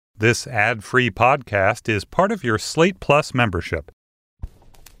This ad-free podcast is part of your Slate Plus membership.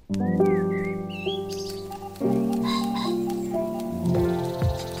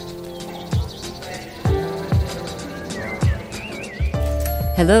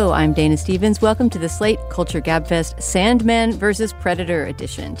 Hello, I'm Dana Stevens. Welcome to the Slate Culture Gabfest Sandman vs. Predator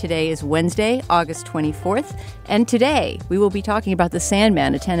edition. Today is Wednesday, August 24th, and today we will be talking about The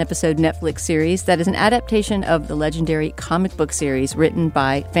Sandman, a 10-episode Netflix series that is an adaptation of the legendary comic book series written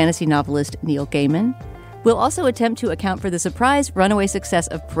by fantasy novelist Neil Gaiman. We'll also attempt to account for the surprise runaway success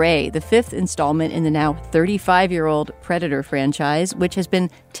of Prey, the fifth installment in the now 35-year-old Predator franchise, which has been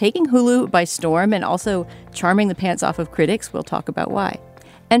taking Hulu by storm and also charming the pants off of critics. We'll talk about why.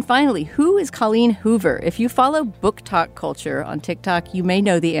 And finally, who is Colleen Hoover? If you follow book talk culture on TikTok, you may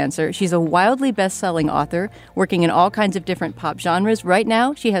know the answer. She's a wildly best-selling author working in all kinds of different pop genres. Right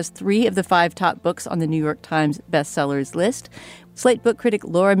now, she has 3 of the 5 top books on the New York Times bestsellers list. Slate book critic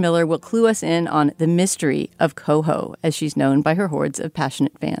Laura Miller will clue us in on the mystery of Coho, as she's known by her hordes of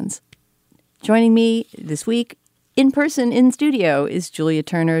passionate fans. Joining me this week, in person, in studio, is Julia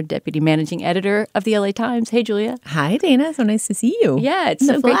Turner, Deputy Managing Editor of the LA Times. Hey, Julia. Hi, Dana. So nice to see you. Yeah, it's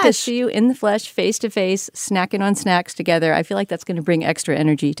so great to see you in the flesh, face-to-face, snacking on snacks together. I feel like that's going to bring extra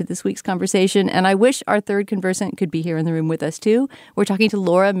energy to this week's conversation. And I wish our third conversant could be here in the room with us, too. We're talking to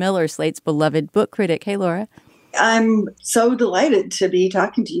Laura Miller, Slate's beloved book critic. Hey, Laura. I'm so delighted to be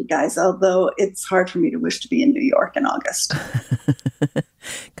talking to you guys, although it's hard for me to wish to be in New York in August.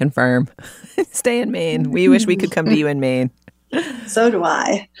 Confirm. Stay in Maine. We wish we could come to you in Maine. So do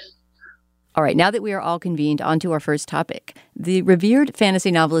I. All right, now that we are all convened, on to our first topic. The revered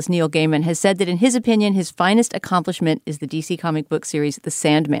fantasy novelist Neil Gaiman has said that in his opinion, his finest accomplishment is the DC comic book series The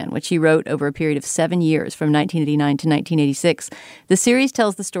Sandman, which he wrote over a period of 7 years from 1989 to 1986. The series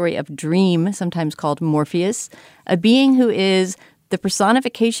tells the story of Dream, sometimes called Morpheus, a being who is the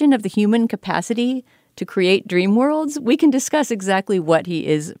personification of the human capacity to create dream worlds. We can discuss exactly what he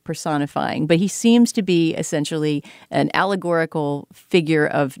is personifying, but he seems to be essentially an allegorical figure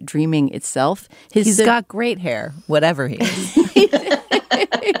of dreaming itself. He's got great hair, whatever he is.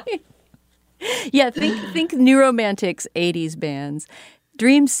 Yeah, think New Romantics 80s bands.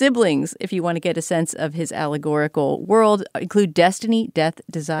 Dream siblings, if you want to get a sense of his allegorical world, include Destiny, Death,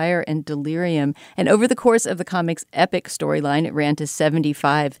 Desire, and Delirium. And over the course of the comic's epic storyline, it ran to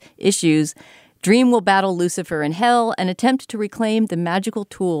 75 issues, Dream will battle Lucifer in hell and attempt to reclaim the magical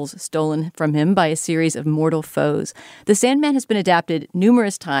tools stolen from him by a series of mortal foes. The Sandman has been adapted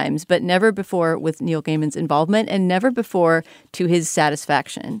numerous times, but never before with Neil Gaiman's involvement and never before to his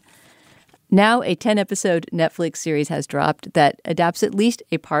satisfaction. Now, a 10-episode Netflix series has dropped that adapts at least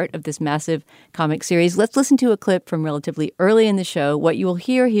a part of this massive comic series. Let's listen to a clip from relatively early in the show. What you will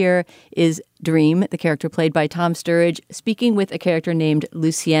hear here is Dream, the character played by Tom Sturridge, speaking with a character named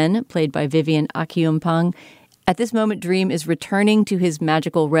Lucienne, played by Vivian Akiumpong. At this moment, Dream is returning to his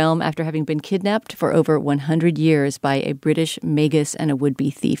magical realm after having been kidnapped for over 100 years by a British magus and a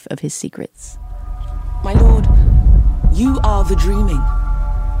would-be thief of his secrets. My lord, you are the dreaming.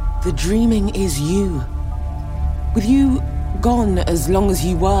 The dreaming is you. With you gone as long as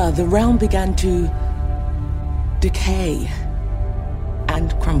you were, the realm began to decay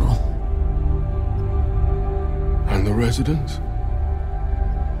and crumble. And the residents?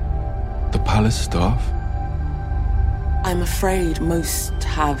 The palace staff? I'm afraid most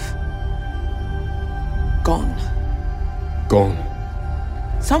have gone. Gone.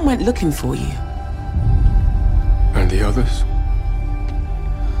 Some went looking for you. And the others?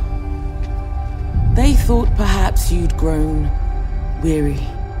 They thought perhaps you'd grown weary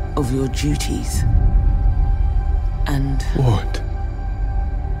of your duties. And... What?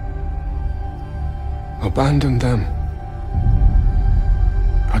 Abandoned them?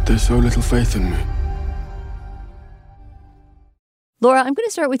 Had they so little faith in me? Laura, I'm going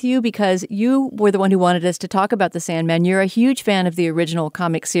to start with you because you were the one who wanted us to talk about The Sandman. You're a huge fan of the original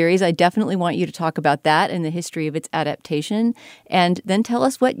comic series. I definitely want you to talk about that and the history of its adaptation. And then tell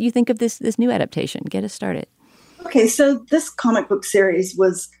us what you think of this new adaptation. Get us started. Okay, so this comic book series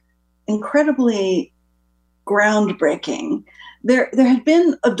was incredibly groundbreaking. There had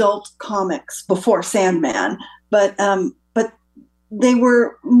been adult comics before Sandman, but they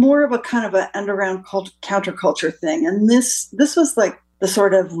were more of a kind of an underground counterculture thing. And this was like the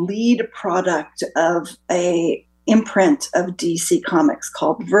sort of lead product of a imprint of DC Comics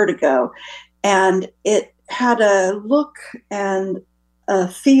called Vertigo. And it had a look and a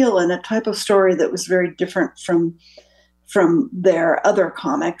feel and a type of story that was very different from their other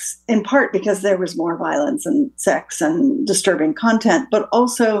comics, in part because there was more violence and sex and disturbing content, but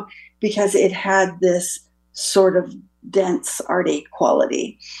also because it had this sort of dense, arty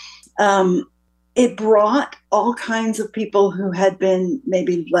quality. It brought all kinds of people who had been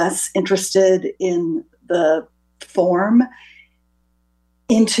maybe less interested in the form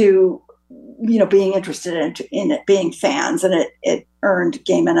into, being interested in it, being fans. And it earned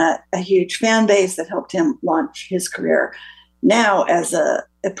Gaiman a huge fan base that helped him launch his career now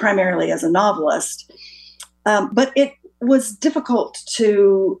primarily as a novelist. But it was difficult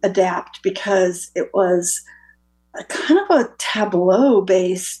to adapt because it was a kind of a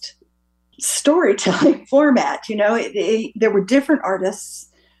tableau-based storytelling format. There were different artists,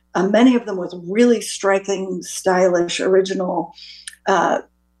 many of them with really striking, stylish, original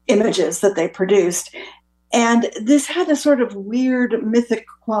images that they produced. And this had a sort of weird mythic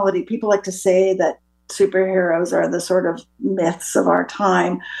quality. People like to say that superheroes are the sort of myths of our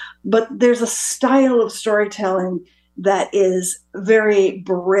time, but there's a style of storytelling that is very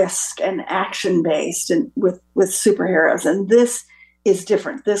brisk and action-based and with superheroes. And this is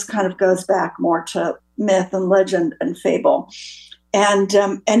different. This kind of goes back more to myth and legend and fable. And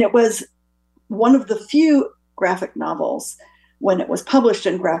it was one of the few graphic novels, when it was published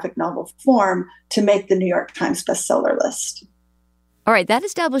in graphic novel form, to make the New York Times bestseller list. All right, that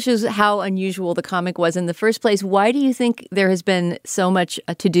establishes how unusual the comic was in the first place. Why do you think there has been so much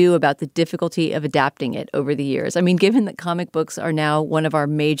to do about the difficulty of adapting it over the years? I mean, given that comic books are now one of our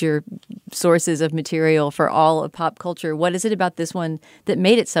major sources of material for all of pop culture, what is it about this one that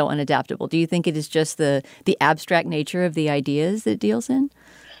made it so unadaptable? Do you think it is just the abstract nature of the ideas that it deals in?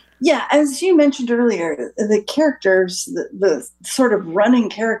 Yeah, as you mentioned earlier, the characters, the sort of running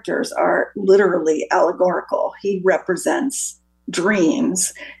characters are literally allegorical. He represents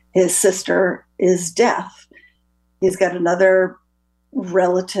dreams. His sister is death. He's got another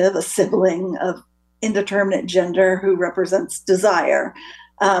relative, a sibling of indeterminate gender, who represents desire.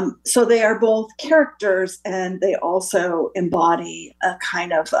 So they are both characters, and they also embody a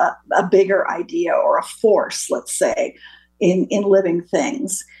kind of a bigger idea or a force, let's say, in living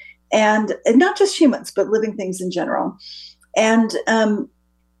things. And not just humans, but living things in general. And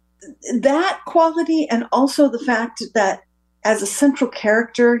that quality, and also the fact that as a central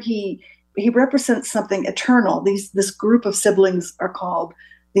character, he represents something eternal. This group of siblings are called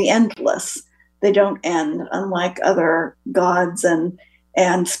the Endless. They don't end, unlike other gods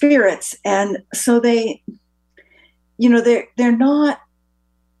and spirits. And so they're not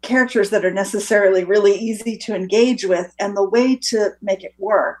characters that are necessarily really easy to engage with. And the way to make it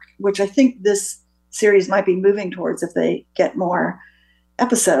work, which I think this series might be moving towards if they get more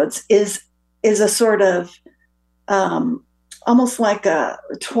episodes, is a sort of almost like a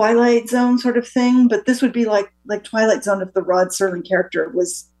Twilight Zone sort of thing. But this would be like Twilight Zone if the Rod Serling character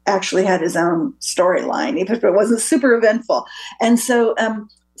actually had his own storyline, even if it wasn't super eventful. And so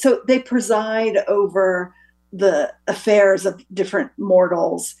they preside over the affairs of different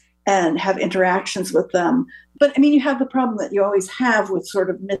mortals and have interactions with them. But I mean, you have the problem that you always have with sort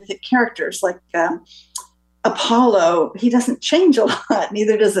of mythic characters like Apollo. He doesn't change a lot.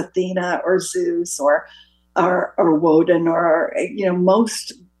 Neither does Athena or Zeus or Woden or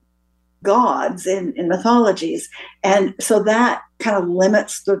most gods in mythologies. And so that kind of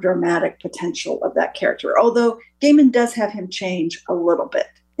limits the dramatic potential of that character. Although Gaiman does have him change a little bit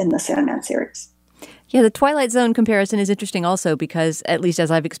in the Sandman series. Yeah, the Twilight Zone comparison is interesting also because, at least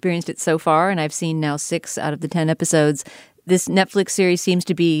as I've experienced it so far, and I've seen now 6 out of the 10 episodes, this Netflix series seems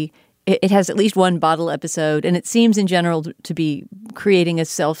to be, it has at least one bottle episode, and it seems in general to be creating a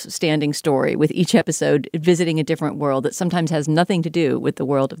self-standing story with each episode visiting a different world that sometimes has nothing to do with the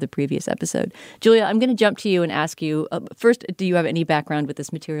world of the previous episode. Julia, I'm going to jump to you and ask you, first, do you have any background with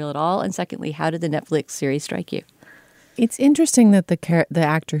this material at all? And secondly, how did the Netflix series strike you? It's interesting that the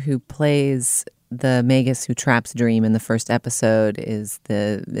actor who plays the Magus who traps Dream in the first episode is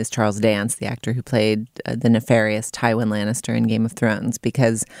Charles Dance, the actor who played the nefarious Tywin Lannister in Game of Thrones,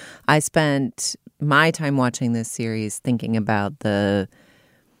 because I spent my time watching this series thinking about the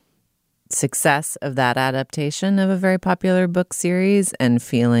success of that adaptation of a very popular book series and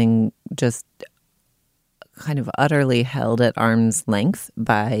feeling just kind of utterly held at arm's length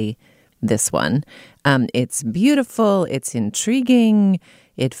by this one. It's beautiful. It's intriguing.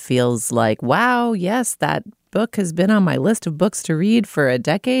 It feels like, wow, yes, that book has been on my list of books to read for a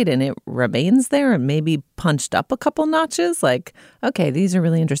decade and it remains there and maybe punched up a couple notches. Like, okay, these are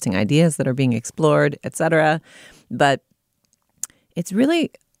really interesting ideas that are being explored, etc. But it's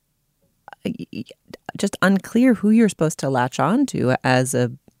really just unclear who you're supposed to latch on to as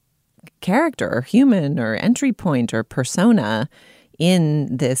a character or human or entry point or persona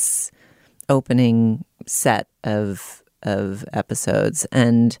in this opening set of episodes.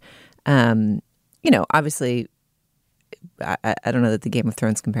 And, obviously I don't know that the Game of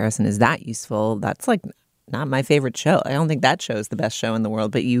Thrones comparison is that useful. That's like not my favorite show. I don't think that show is the best show in the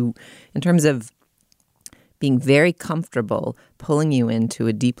world. But in terms of being very comfortable pulling you into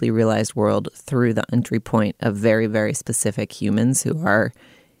a deeply realized world through the entry point of very, very specific humans who are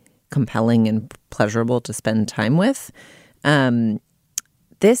compelling and pleasurable to spend time with.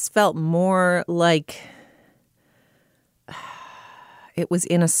 This felt more like it was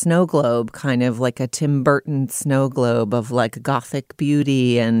in a snow globe, kind of like a Tim Burton snow globe of like gothic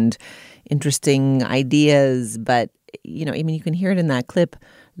beauty and interesting ideas. But, you know, I mean, you can hear it in that clip.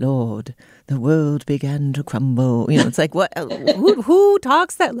 Lord, the world began to crumble. You know, it's like, what? Who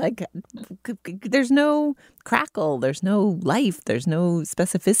talks that? Like, there's no crackle, there's no life, there's no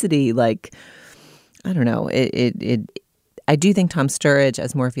specificity. Like, I don't know. I do think Tom Sturridge,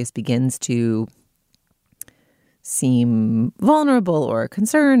 as Morpheus begins to seem vulnerable or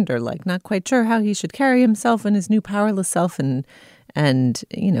concerned or like not quite sure how he should carry himself in his new powerless self, and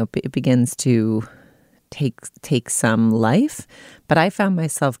you know, it begins to take some life. But I found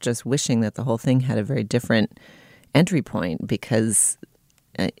myself just wishing that the whole thing had a very different entry point, because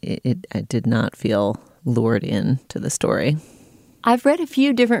I did not feel lured in to the story. I've read a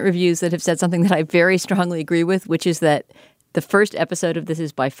few different reviews that have said something that I very strongly agree with, which is that the first episode of this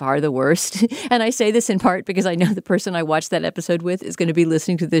is by far the worst. And I say this in part because I know the person I watched that episode with is going to be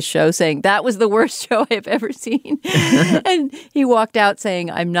listening to this show saying, that was the worst show I've ever seen. And he walked out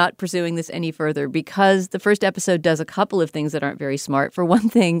saying, I'm not pursuing this any further, because the first episode does a couple of things that aren't very smart. For one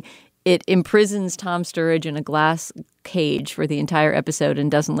thing, it imprisons Tom Sturridge in a glass cage for the entire episode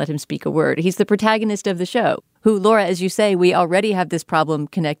and doesn't let him speak a word. He's the protagonist of the show, who, Laura, as you say, we already have this problem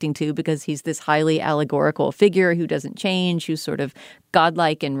connecting to, because he's this highly allegorical figure who doesn't change, who's sort of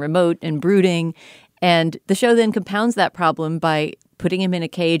godlike and remote and brooding. And the show then compounds that problem by putting him in a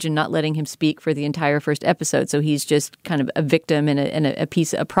cage and not letting him speak for the entire first episode. So he's just kind of a victim and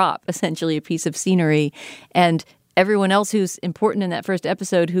a prop, essentially a piece of scenery. And everyone else who's important in that first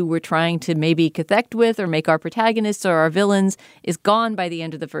episode, who we're trying to maybe connect with or make our protagonists or our villains, is gone by the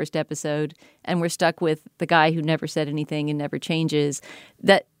end of the first episode. And we're stuck with the guy who never said anything and never changes.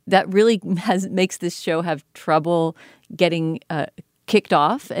 That really makes this show have trouble getting kicked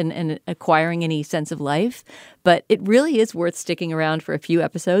off and acquiring any sense of life. But it really is worth sticking around for a few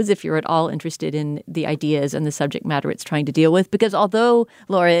episodes if you're at all interested in the ideas and the subject matter it's trying to deal with. Because although,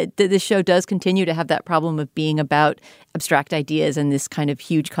 Laura, this show does continue to have that problem of being about abstract ideas and this kind of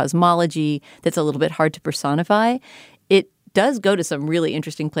huge cosmology that's a little bit hard to personify, it does go to some really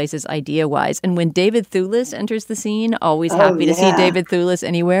interesting places idea-wise. And when David Thewlis enters the scene, always happy to see David Thewlis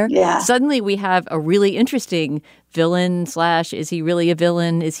anywhere, suddenly we have a really interesting villain / is he really a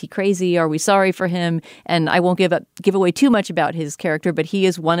villain? Is he crazy? Are we sorry for him? And I won't give away too much about his character, but he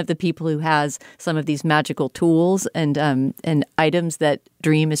is one of the people who has some of these magical tools and items that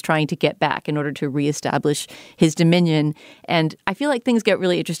Dream is trying to get back in order to reestablish his dominion. And I feel like things get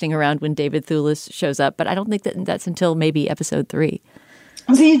really interesting around when David Thewlis shows up, but I don't think that's until maybe episode 3.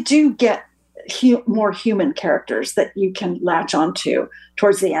 So you do get more human characters that you can latch onto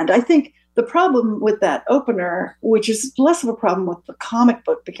towards the end. I think the problem with that opener, which is less of a problem with the comic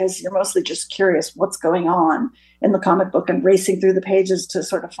book, because you're mostly just curious what's going on in the comic book and racing through the pages to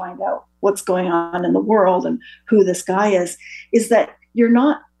sort of find out what's going on in the world and who this guy is that you're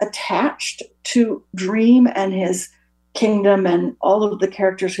not attached to Dream and his kingdom and all of the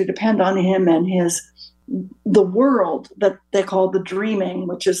characters who depend on him and the world that they call the dreaming,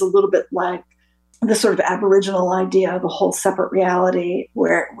 which is a little bit like the sort of Aboriginal idea of a whole separate reality,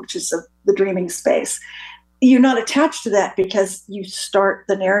 which is the dreaming space. You're not attached to that because you start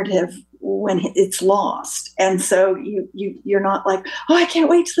the narrative when it's lost. And so you're not like, oh, I can't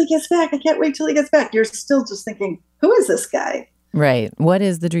wait till he gets back. I can't wait till he gets back. You're still just thinking, who is this guy? Right. What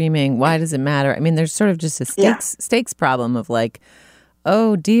is the dreaming? Why does it matter? I mean, there's sort of just a stakes problem of like,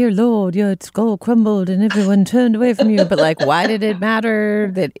 oh, dear Lord, your skull crumbled and everyone turned away from you. But like, why did it matter?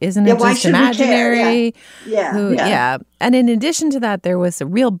 That isn't it just imaginary? Yeah. And in addition to that, there was a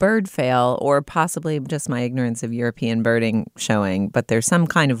real bird fail, or possibly just my ignorance of European birding showing. But there's some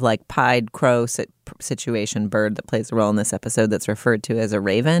kind of like pied crow situation bird that plays a role in this episode that's referred to as a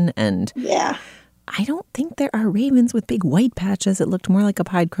raven. And I don't think there are ravens with big white patches. It looked more like a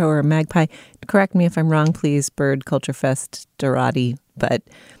pied crow or a magpie. Correct me if I'm wrong, please, Bird Culture Fest, Dorati. But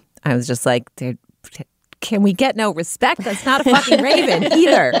I was just like, can we get no respect? That's not a fucking raven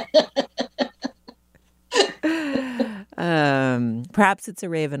either. Perhaps it's a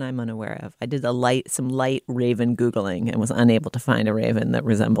raven I'm unaware of. I did some light raven Googling and was unable to find a raven that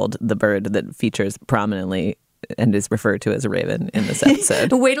resembled the bird that features prominently and is referred to as a raven in this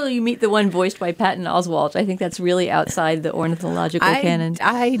episode. Wait till you meet the one voiced by Patton Oswalt. I think that's really outside the ornithological canon.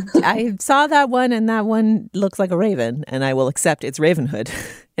 I saw that one, and that one looks like a raven, and I will accept its ravenhood.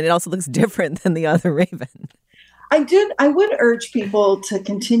 And it also looks different than the other raven. I would urge people to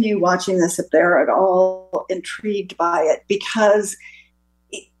continue watching this if they're at all intrigued by it, because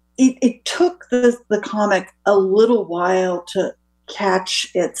it took the comic a little while to catch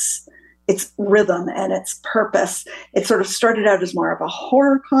its rhythm and its purpose. It sort of started out as more of a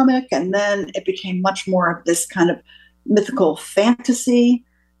horror comic, and then it became much more of this kind of mythical fantasy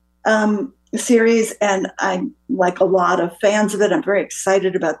series. And I'm like a lot of fans of it. I'm very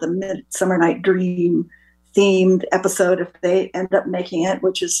excited about the Midsummer Night Dream themed episode if they end up making it,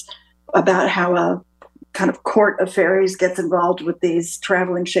 which is about how a kind of court of fairies gets involved with these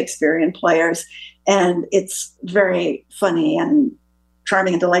traveling Shakespearean players, and it's very funny and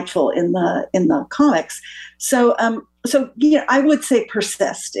charming and delightful in the comics. So I would say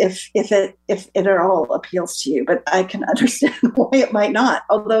persist if it at all appeals to you, but I can understand why it might not,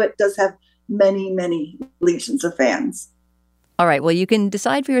 although it does have many legions of fans. All right. Well, you can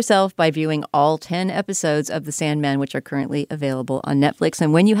decide for yourself by viewing all 10 episodes of The Sandman, which are currently available on Netflix.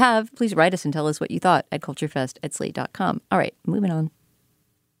 And when you have, please write us and tell us what you thought at culturefest@slate.com. All right. Moving on.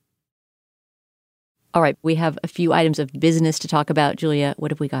 All right. We have a few items of business to talk about. Julia,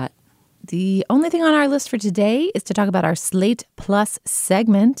 what have we got? The only thing on our list for today is to talk about our Slate Plus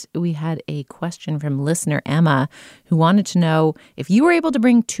segment. We had a question from listener Emma, who wanted to know, if you were able to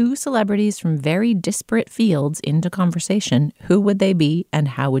bring two celebrities from very disparate fields into conversation, who would they be and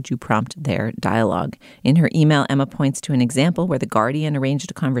how would you prompt their dialogue? In her email, Emma points to an example where The Guardian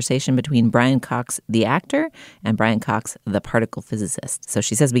arranged a conversation between Brian Cox, the actor, and Brian Cox, the particle physicist. So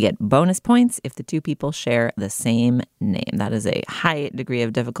she says we get bonus points if the two people share the same name. That is a high degree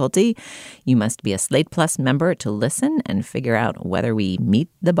of difficulty. You must be a Slate Plus member to listen and figure out whether we meet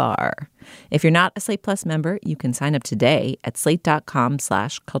the bar. If you're not a Slate Plus member, you can sign up today at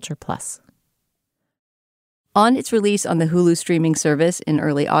slate.com/cultureplus. On its release on the Hulu streaming service in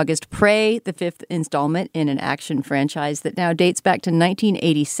early August, Prey, the fifth installment in an action franchise that now dates back to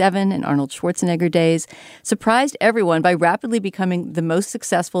 1987 and Arnold Schwarzenegger days, surprised everyone by rapidly becoming the most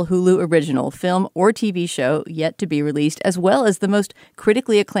successful Hulu original film or TV show yet to be released, as well as the most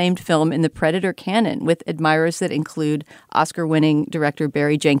critically acclaimed film in the Predator canon, with admirers that include Oscar-winning director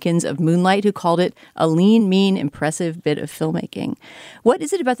Barry Jenkins of Moonlight, who called it a lean, mean, impressive bit of filmmaking. What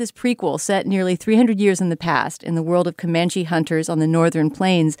is it about this prequel set nearly 300 years in the past in the world of Comanche hunters on the northern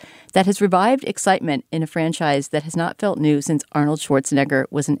plains that has revived excitement in a franchise that has not felt new since Arnold Schwarzenegger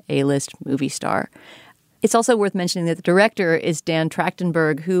was an A-list movie star? It's also worth mentioning that the director is Dan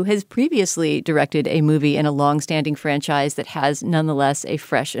Trachtenberg, who has previously directed a movie in a long-standing franchise that has nonetheless a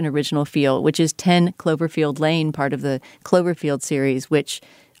fresh and original feel, which is 10 Cloverfield Lane, part of the Cloverfield series, which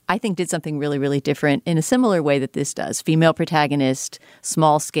I think did something really, really different in a similar way that this does. Female protagonist,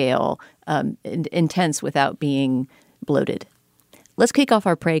 small scale, intense without being bloated. Let's kick off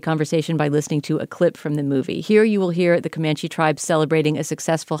our Prey conversation by listening to a clip from the movie. Here you will hear the Comanche tribe celebrating a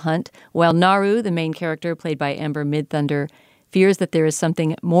successful hunt, while Naru, the main character played by Amber Midthunder, fears that there is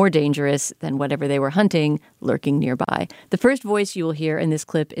something more dangerous than whatever they were hunting lurking nearby. The first voice you will hear in this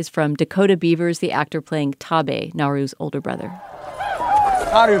clip is from Dakota Beavers, the actor playing Tabe, Naru's older brother.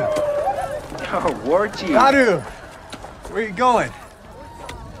 Naru! Oh, War Chief. Naru! Where are you going?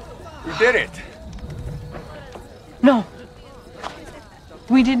 You did it. No.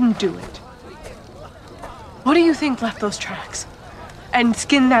 We didn't do it. What do you think left those tracks? And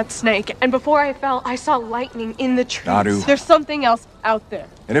skinned that snake. And before I fell, I saw lightning in the trees. Naru. There's something else out there.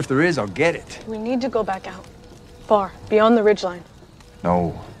 And if there is, I'll get it. We need to go back out. Far, beyond the ridgeline.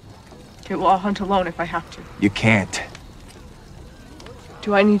 No, Okay, well, I'll hunt alone if I have to. you can't.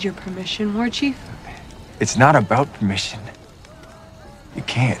 Do I need your permission, War Chief? It's not about permission. You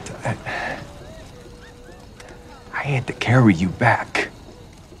can't. I had to carry you back.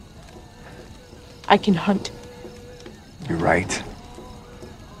 I can hunt. You're right.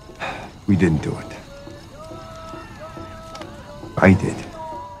 We didn't do it. I did.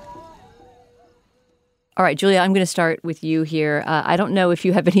 All right, Julia, I'm going to start with you here. I don't know if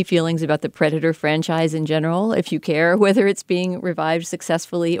you have any feelings about the Predator franchise in general, if you care whether it's being revived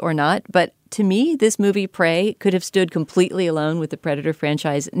successfully or not. But to me, this movie, Prey, could have stood completely alone with the Predator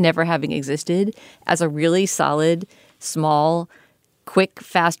franchise never having existed as a really solid, small, quick,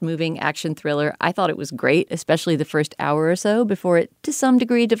 fast-moving action thriller. I thought it was great, especially the first hour or so before it, to some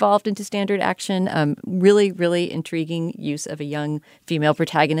degree, devolved into standard action. Really, really intriguing use of a young female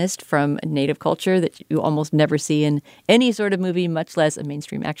protagonist from a native culture that you almost never see in any sort of movie, much less a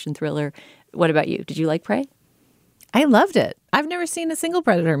mainstream action thriller. What about you? Did you like Prey? I loved it. I've never seen a single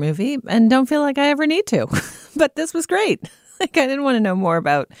Predator movie and don't feel like I ever need to. But this was great. Like, I didn't want to know more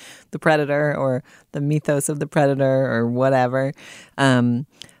about the Predator or the mythos of the Predator or whatever.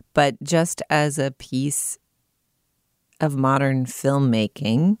 But just as a piece of modern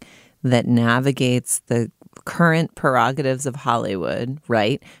filmmaking that navigates the current prerogatives of Hollywood,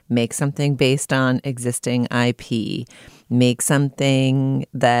 right? Make something based on existing IP. Make something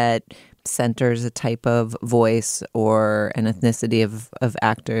that centers a type of voice or an ethnicity of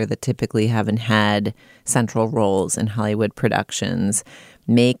actor that typically haven't had central roles in Hollywood productions.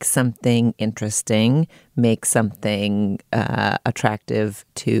 Make something interesting. Make something attractive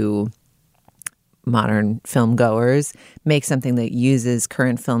to modern film goers. Make something that uses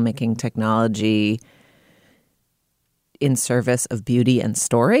current filmmaking technology in service of beauty and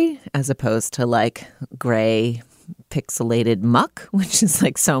story, as opposed to like gray pixelated muck, which is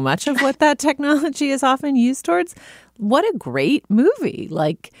like so much of what that technology is often used towards. What a great movie.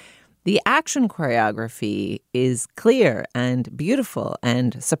 Like, the action choreography is clear and beautiful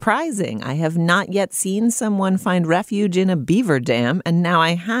and surprising. I have not yet seen someone find refuge in a beaver dam, and now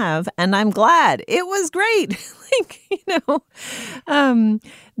I have, and I'm glad. It was great.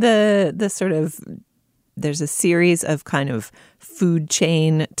 The sort of, there's a series of kind of food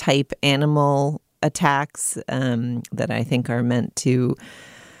chain type animal attacks that I think are meant to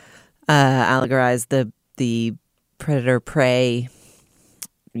allegorize the predator-prey,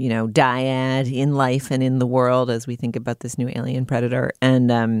 dyad in life and in the world as we think about this new alien predator.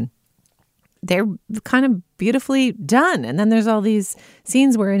 And they're kind of beautifully done. And then there's all these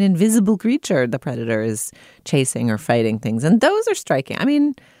scenes where an invisible creature, the predator, is chasing or fighting things. And those are striking. I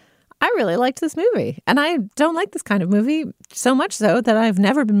mean, I really liked this movie, and I don't like this kind of movie, so much so that I've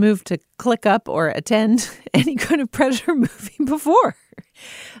never been moved to click up or attend any kind of Predator movie before.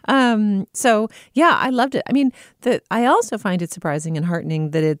 So, yeah, I loved it. I mean, I also find it surprising and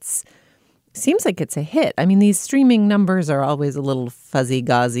heartening that seems like it's a hit. I mean, these streaming numbers are always a little fuzzy,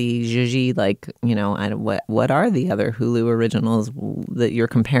 gauzy, zhuzhy, like, what are the other Hulu originals that you're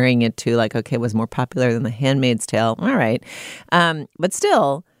comparing it to? Like, okay, it was more popular than The Handmaid's Tale. All right. But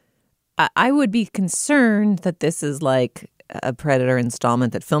still, I would be concerned that this is like a Predator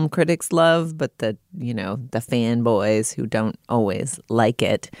installment that film critics love, but that, the fanboys who don't always like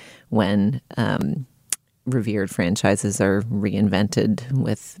it when revered franchises are reinvented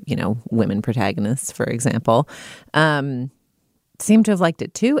with, women protagonists, for example, seem to have liked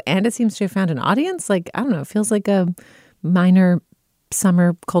it too. And it seems to have found an audience. Like, I don't know, it feels like a minor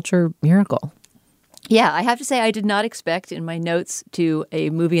summer culture miracle. Yeah, I have to say I did not expect in my notes to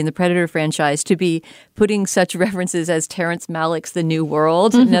a movie in the Predator franchise to be putting such references as Terrence Malick's The New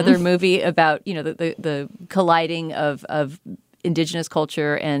World, another movie about, the colliding of indigenous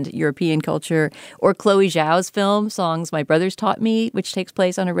culture and European culture, or Chloe Zhao's film, Songs My Brothers Taught Me, which takes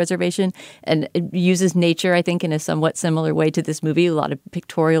place on a reservation and it uses nature, I think, in a somewhat similar way to this movie, a lot of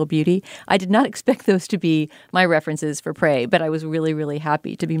pictorial beauty. I did not expect those to be my references for Prey, but I was really, really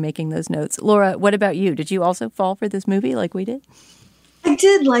happy to be making those notes. Laura, what about you? Did you also fall for this movie like we did? I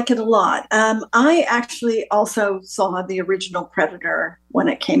did like it a lot. I actually also saw the original Predator when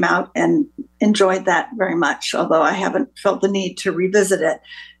it came out and enjoyed that very much, although I haven't felt the need to revisit it.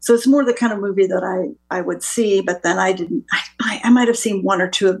 So it's more the kind of movie that I would see, but then I didn't. I might have seen one or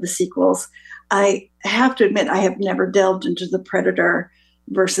two of the sequels. I have to admit, I have never delved into the Predator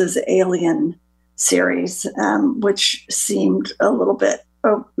versus Alien series, which seemed a little bit,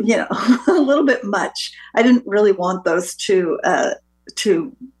 a little bit much. I didn't really want those two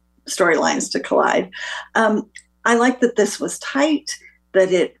storylines to collide. I like that this was tight,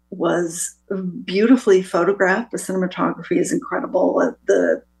 that it was beautifully photographed. The cinematography is incredible.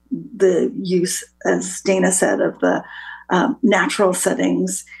 The use, as Dana said, of the natural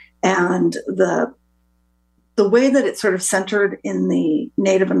settings and the way that it's sort of centered in the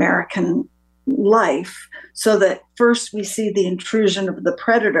Native American life, so that first we see the intrusion of the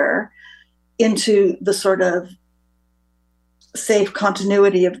predator into the sort of safe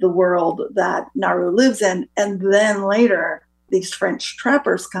continuity of the world that Nauru lives in. And then later, these French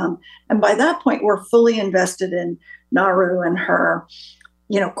trappers come. And by that point, we're fully invested in Nauru and her,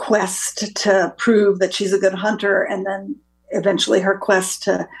 quest to prove that she's a good hunter. And then eventually her quest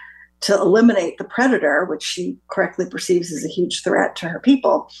to eliminate the predator, which she correctly perceives as a huge threat to her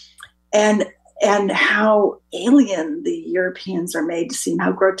people. And how alien the Europeans are made to seem,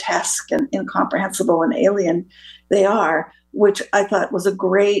 how grotesque and incomprehensible and alien they are, which I thought was a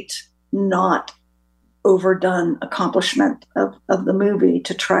great, not overdone accomplishment of the movie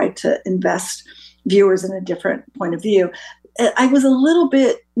to try to invest viewers in a different point of view. I was a little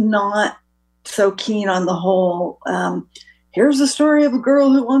bit not so keen on the whole, here's a story of a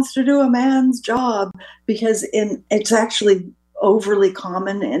girl who wants to do a man's job, because it's actually overly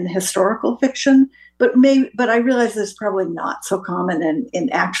common in historical fiction, but I realize it's probably not so common in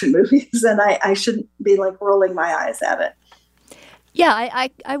action movies, and I shouldn't be like rolling my eyes at it. Yeah,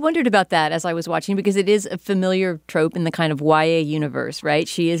 I wondered about that as I was watching, because it is a familiar trope in the kind of YA universe, right?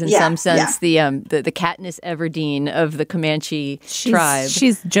 She is in some sense the Katniss Everdeen of the Comanche tribe.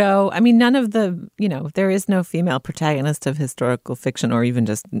 She's Jo. I mean, none of the, there is no female protagonist of historical fiction or even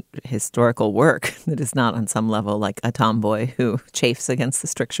just historical work that is not on some level like a tomboy who chafes against the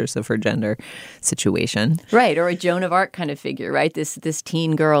strictures of her gender situation. Right, or a Joan of Arc kind of figure, right? This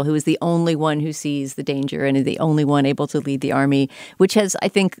teen girl who is the only one who sees the danger and is the only one able to lead the army, which has, I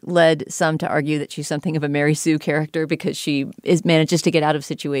think, led some to argue that she's something of a Mary Sue character, because she manages to get out of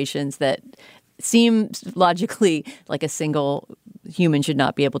situations that seem logically like a single human should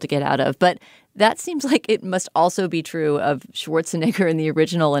not be able to get out of. But that seems like it must also be true of Schwarzenegger in the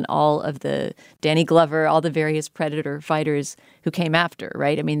original and all of the Danny Glover, all the various Predator fighters who came after,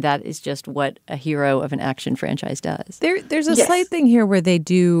 right? I mean, that is just what a hero of an action franchise does. There's a slight thing here where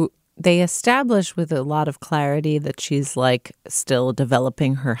they establish with a lot of clarity that she's like still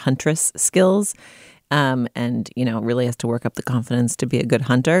developing her huntress skills, and really has to work up the confidence to be a good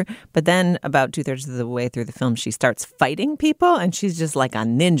hunter. But then about 2/3 of the way through the film, she starts fighting people, and she's just like a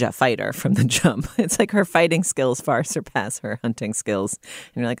ninja fighter from the jump. It's like her fighting skills far surpass her hunting skills.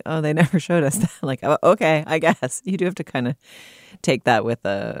 And you're like, oh, they never showed us that. Like, oh, okay, I guess. You do have to kind of take that with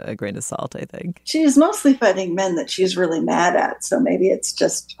a grain of salt, I think. She's mostly fighting men that she's really mad at, so maybe it's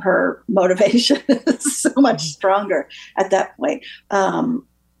just her motivation is so much stronger at that point.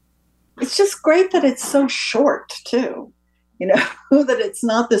 It's just great that it's so short, too. That it's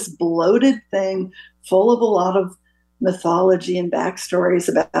not this bloated thing full of a lot of mythology and backstories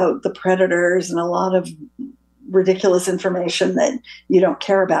about the predators and a lot of ridiculous information that you don't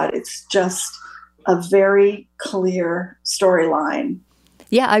care about. It's just a very clear storyline.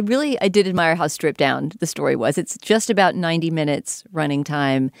 Yeah, I did admire how stripped down the story was. It's just about 90 minutes running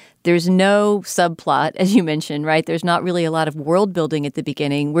time. There's no subplot, as you mentioned, right? There's not really a lot of world building at the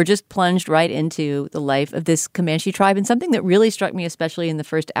beginning. We're just plunged right into the life of this Comanche tribe. And something that really struck me, especially in the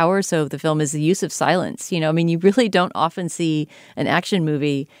first hour or so of the film, is the use of silence. I mean, you really don't often see an action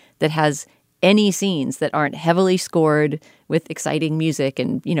movie that has any scenes that aren't heavily scored with exciting music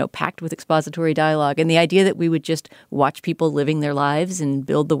and, packed with expository dialogue. And the idea that we would just watch people living their lives and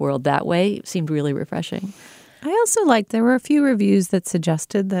build the world that way seemed really refreshing. I also there were a few reviews that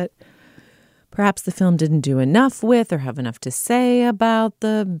suggested that perhaps the film didn't do enough with or have enough to say about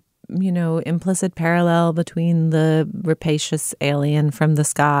the, implicit parallel between the rapacious alien from the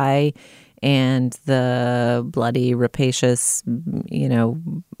sky and the bloody, rapacious,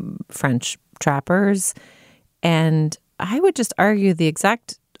 French trappers. And I would just argue the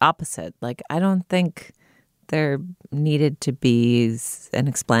exact opposite. I don't think there needed to be an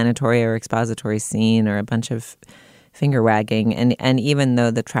explanatory or expository scene or a bunch of finger wagging. And even though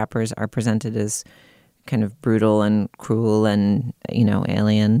the trappers are presented as kind of brutal and cruel and,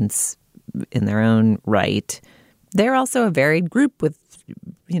 aliens in their own right, they're also a varied group with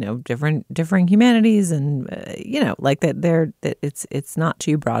differing humanities, and it's not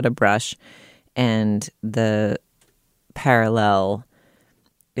too broad a brush, and the parallel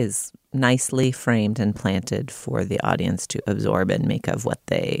is nicely framed and planted for the audience to absorb and make of what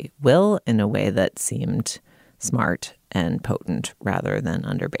they will in a way that seemed smart and potent rather than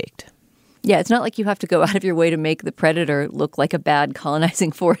underbaked. Yeah, it's not like you have to go out of your way to make the Predator look like a bad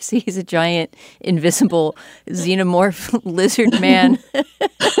colonizing force. He's a giant, invisible, xenomorph lizard man.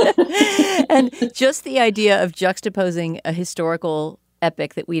 And just the idea of juxtaposing a historical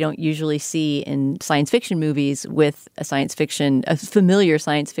epic that we don't usually see in science fiction movies with a familiar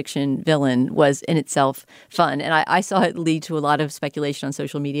science fiction villain was in itself fun. And I saw it lead to a lot of speculation on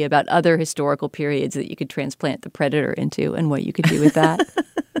social media about other historical periods that you could transplant the Predator into and what you could do with that.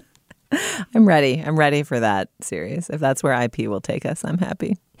 I'm ready. I'm ready for that series. If that's where IP will take us, I'm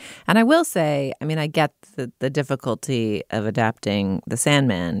happy. And I will say, I mean, I get the difficulty of adapting the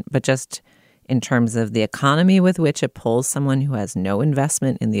Sandman, but just in terms of the economy with which it pulls someone who has no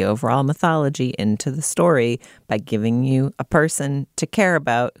investment in the overall mythology into the story by giving you a person to care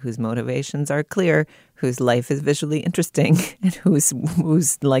about whose motivations are clear, whose life is visually interesting, and whose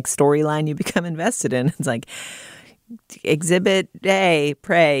like storyline you become invested in. It's like, Exhibit A,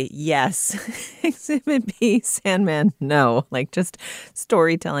 Prey, yes. Exhibit B, Sandman, no. Like just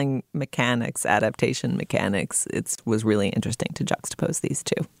storytelling mechanics, adaptation mechanics. It was really interesting to juxtapose these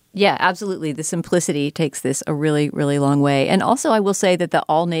two. Yeah, absolutely. The simplicity takes this a really, really long way. And also, I will say that the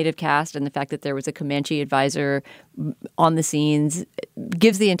all-native cast and the fact that there was a Comanche advisor on the scenes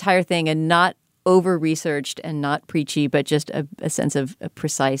gives the entire thing a not over-researched and not preachy, but just a sense of a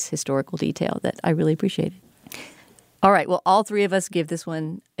precise historical detail that I really appreciated. All right. Well, all three of us give this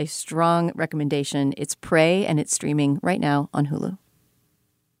one a strong recommendation. It's Prey, and it's streaming right now on Hulu.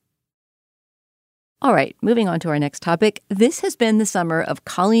 All right, moving on to our next topic. This has been the summer of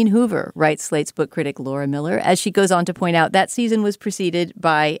Colleen Hoover, writes Slate's book critic Laura Miller. As she goes on to point out, that season was preceded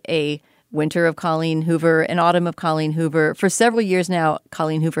by a winter of Colleen Hoover, an autumn of Colleen Hoover. For several years now,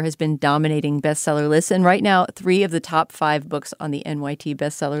 Colleen Hoover has been dominating bestseller lists. And right now, 3 of the top 5 books on the NYT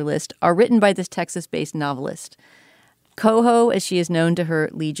bestseller list are written by this Texas-based novelist. Coho, as she is known to her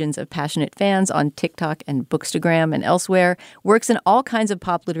legions of passionate fans on TikTok and Bookstagram and elsewhere, works in all kinds of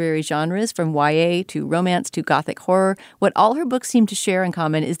pop literary genres, from YA to romance to gothic horror. What all her books seem to share in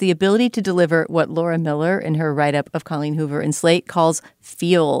common is the ability to deliver what Laura Miller, in her write-up of Colleen Hoover in Slate, calls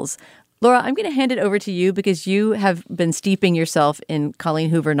feels. Laura, I'm going to hand it over to you because you have been steeping yourself in Colleen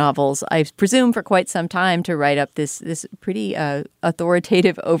Hoover novels, I presume, for quite some time to write up this pretty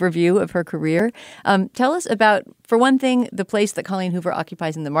authoritative overview of her career. Tell us about, for one thing, the place that Colleen Hoover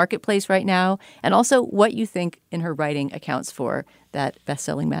occupies in the marketplace right now, and also what you think in her writing accounts for that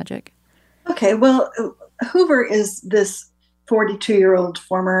best-selling magic. Okay, well, Hoover is this 42-year-old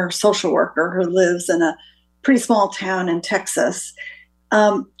former social worker who lives in a pretty small town in Texas.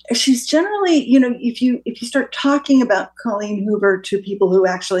 She's generally, if you start talking about Colleen Hoover to people who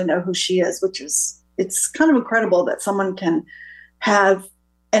actually know who she is, it's kind of incredible that someone can have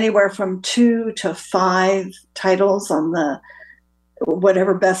anywhere from 2 to 5 titles on the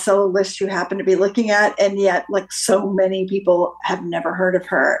whatever bestseller list you happen to be looking at, and yet, like, so many people have never heard of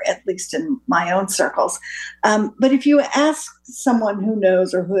her, at least in my own circles. But if you ask someone who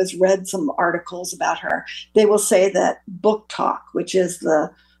knows or who has read some articles about her, they will say that Book Talk, which is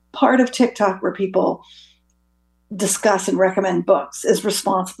the part of TikTok where people discuss and recommend books, is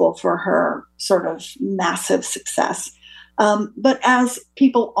responsible for her sort of massive success. But as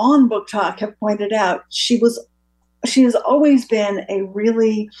people on Book Talk have pointed out, she has always been a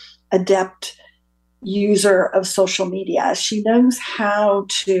really adept user of social media. She knows how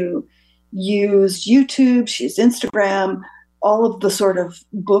to use YouTube, she's Instagram, all of the sort of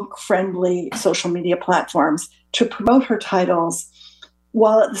book-friendly social media platforms to promote her titles,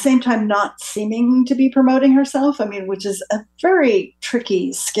 while at the same time not seeming to be promoting herself, which is a very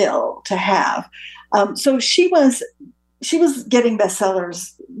tricky skill to have. So she was getting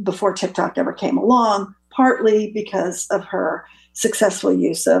bestsellers before TikTok ever came along, partly because of her successful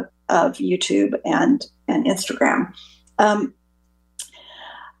use of YouTube and Instagram.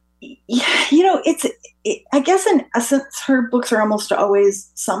 I guess in essence, her books are almost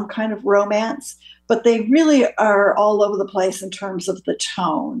always some kind of romance, but they really are all over the place in terms of the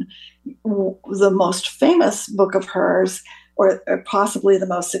tone. The most famous book of hers, or possibly the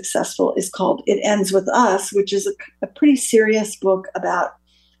most successful, is called It Ends With Us, which is a pretty serious book about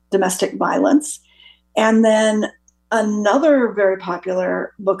domestic violence. And then another very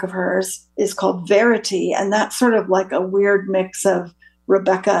popular book of hers is called Verity, and that's sort of like a weird mix of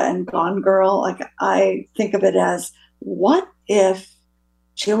Rebecca and Gone Girl. Like, I think of it as, what if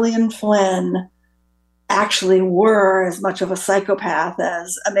Gillian Flynn actually were as much of a psychopath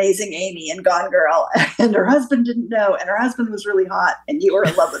as Amazing Amy and Gone Girl, and her husband didn't know, and her husband was really hot, and you were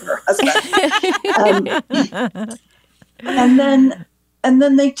in love with her husband. And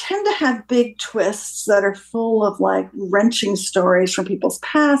then they tend to have big twists that are full of, like, wrenching stories from people's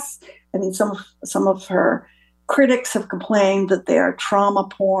past. Some of her critics have complained that they are trauma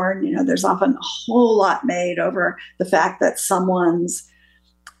porn. There's often a whole lot made over the fact that someone's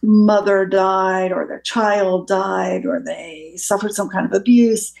mother died or their child died or they suffered some kind of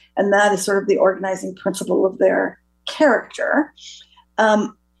abuse, and that is sort of the organizing principle of their character.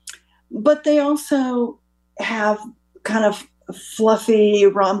 But they also have kind of fluffy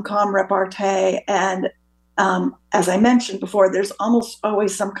rom-com repartee, and as I mentioned before, there's almost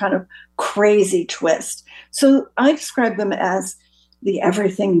always some kind of crazy twist. So I describe them as the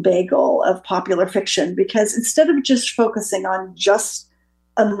everything bagel of popular fiction, because instead of just focusing on just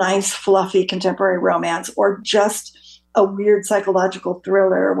a nice, fluffy contemporary romance or just a weird psychological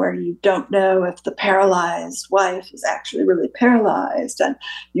thriller where you don't know if the paralyzed wife is actually really paralyzed and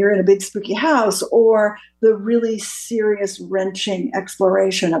you're in a big spooky house, or the really serious, wrenching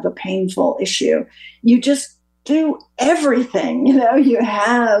exploration of a painful issue, you just do everything. You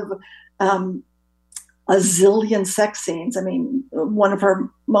have a zillion sex scenes. One of her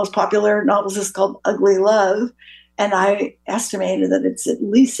most popular novels is called Ugly Love. And I estimated that it's at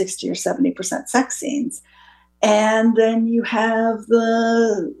least 60 or 70% sex scenes. And then you have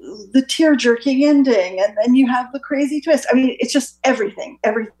the tear-jerking ending, and then you have the crazy twist. I mean, it's just everything.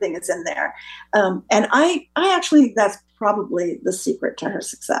 Everything is in there. And I actually think that's probably the secret to her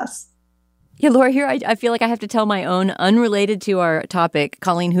success. Yeah, Laura, here I feel like I have to tell my own unrelated to our topic,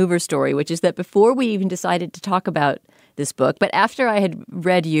 Colleen Hoover story, which is that before we even decided to talk about this book, but after I had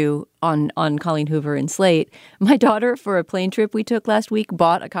read you on Colleen Hoover in Slate, my daughter, for a plane trip we took last week,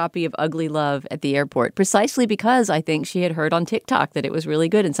 bought a copy of Ugly Love at the airport, precisely because I think she had heard on TikTok that it was really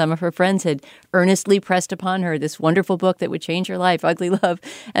good, and some of her friends had earnestly pressed upon her this wonderful book that would change her life, Ugly Love.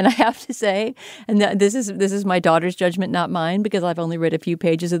 And I have to say, and this is my daughter's judgment, not mine, because I've only read a few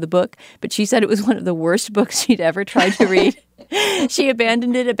pages of the book, but she said it was one of the worst books she'd ever tried to read. She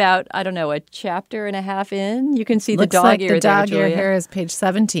abandoned it about, I don't know, a chapter and a half in. You can see the dog ear there, the dog ear Julia. here is page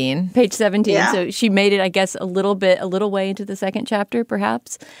 17. Page 17. Yeah. So she made it, I guess, a little way into the second chapter,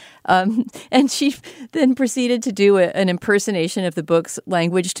 perhaps. And she then proceeded to do an impersonation of the book's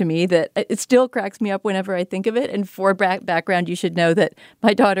language to me that it still cracks me up whenever I think of it. And for background, you should know that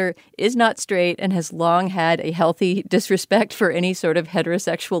my daughter is not straight and has long had a healthy disrespect for any sort of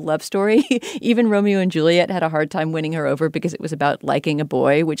heterosexual love story. Even Romeo and Juliet had a hard time winning her over because it was about liking a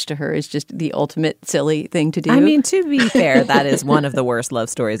boy, which to her is just the ultimate silly thing to do. I mean, to be fair, that is one of the worst love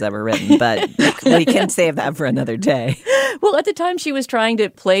stories ever written, but we can save that for another day. Well, at the time she was trying to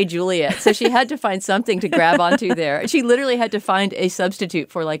play Juliet, so she had to find something to grab onto there. She literally had to find a substitute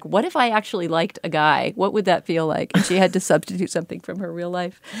for, like, what if I actually liked a guy? What would that feel like? And she had to substitute something from her real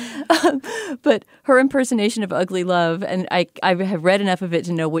life. But her impersonation of Ugly Love, and I have read enough of it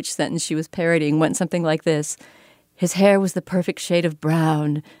to know which sentence she was parodying, went something like this. His hair was the perfect shade of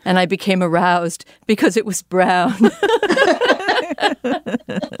brown, and I became aroused because it was brown.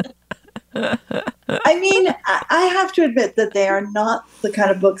 I mean, I have to admit that they are not the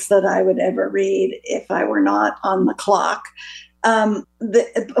kind of books that I would ever read if I were not on the clock.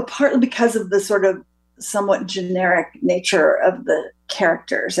 Partly because of the sort of somewhat generic nature of the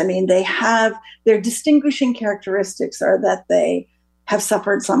characters. I mean, their distinguishing characteristics are that they have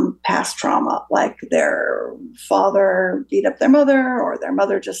suffered some past trauma, like their father beat up their mother, or their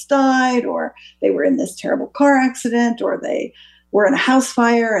mother just died, or they were in this terrible car accident, or they were in a house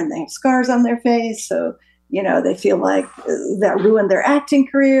fire and they have scars on their face. So, they feel like that ruined their acting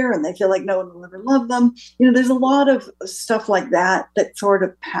career, and they feel like no one will ever love them. There's a lot of stuff like that sort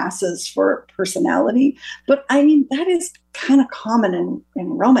of passes for personality. But I mean, that is kind of common in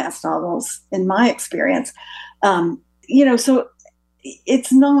romance novels, in my experience. So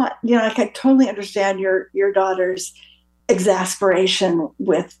it's not, I totally understand your daughter's exasperation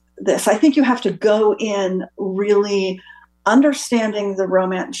with this. I think you have to go in really understanding the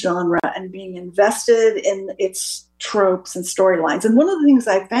romance genre and being invested in its tropes and storylines. And one of the things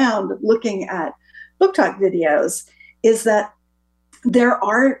I found looking at book talk videos is that there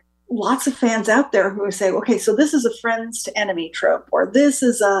are lots of fans out there who say, okay, so this is a friends to enemy trope, or this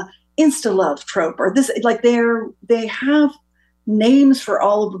is a insta-love trope, or this, like they have names for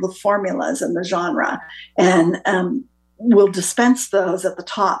all of the formulas in the genre, and will dispense those at the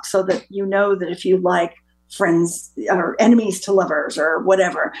top so that that if you like friends or enemies to lovers or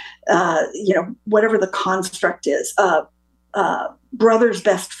whatever, whatever the construct is, brother's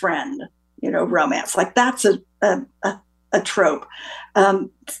best friend, romance, like that's a trope.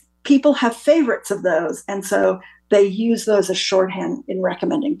 People have favorites of those, and so they use those as shorthand in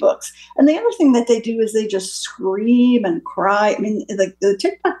recommending books. And the other thing that they do is they just scream and cry. I mean, the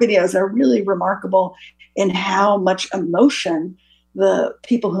TikTok videos are really remarkable in how much emotion the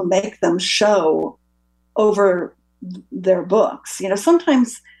people who make them show over their books.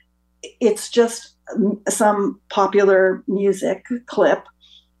 Sometimes it's just some popular music clip,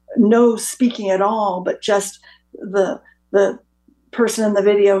 no speaking at all, but just the person in the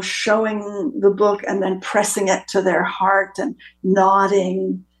video showing the book and then pressing it to their heart and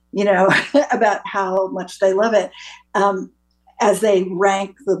nodding, about how much they love it, as they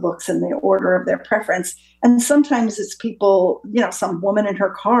rank the books in the order of their preference. And sometimes it's people, some woman in her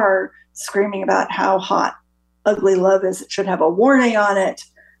car screaming about how hot Ugly Love is. It should have a warning on it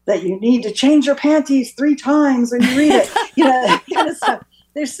that you need to change your panties 3 times when you read it. That kind of stuff.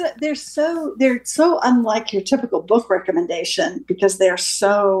 They're so unlike your typical book recommendation because they're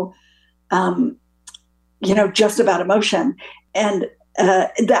so, just about emotion. And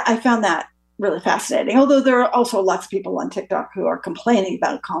I found that really fascinating. Although there are also lots of people on TikTok who are complaining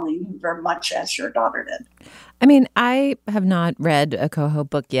about Colleen Hoover, much as your daughter did. I mean, I have not read a Coho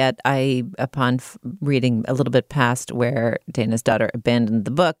book yet. Upon reading a little bit past where Dana's daughter abandoned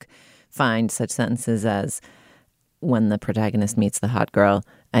the book, find such sentences as, when the protagonist meets the hot girl.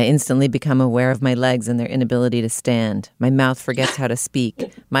 I instantly become aware of my legs and their inability to stand. My mouth forgets how to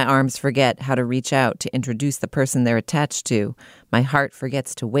speak. My arms forget how to reach out to introduce the person they're attached to. My heart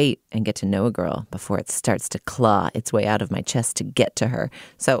forgets to wait and get to know a girl before it starts to claw its way out of my chest to get to her.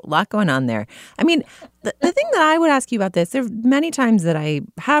 So a lot going on there. I mean, the thing that I would ask you about this, there are many times that I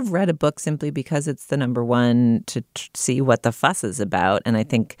have read a book simply because it's the number one to see what the fuss is about. And I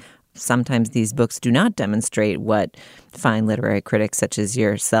think sometimes these books do not demonstrate what fine literary critics such as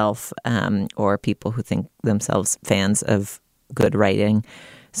yourself or people who think themselves fans of good writing,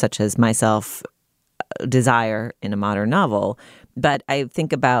 such as myself, desire in a modern novel. But I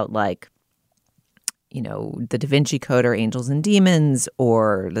think about the Da Vinci Code or Angels and Demons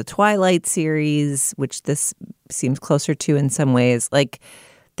or the Twilight series, which this seems closer to in some ways. Like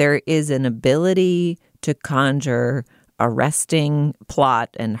there is an ability to conjure arresting plot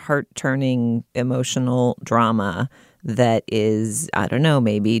and heart-turning emotional drama that is, I don't know,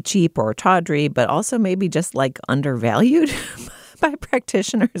 maybe cheap or tawdry, but also maybe just undervalued by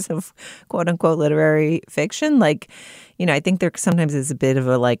practitioners of quote-unquote literary fiction. I think there sometimes is a bit of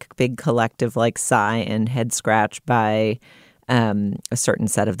a big collective sigh and head scratch by a certain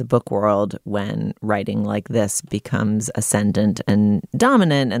set of the book world when writing like this becomes ascendant and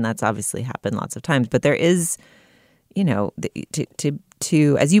dominant, and that's obviously happened lots of times. But there is,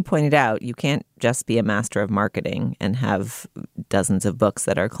 to as you pointed out, you can't just be a master of marketing and have dozens of books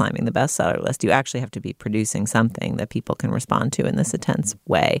that are climbing the bestseller list. You actually have to be producing something that people can respond to in this intense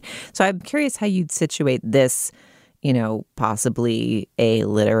way. So I'm curious how you'd situate this, possibly a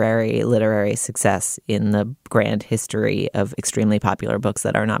literary success in the grand history of extremely popular books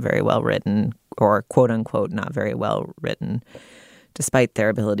that are not very well written or quote unquote not very well written, despite their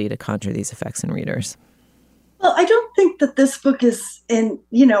ability to conjure these effects in readers. Well, I don't think that this book is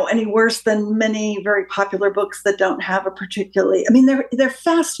any worse than many very popular books that don't have a particularly, they're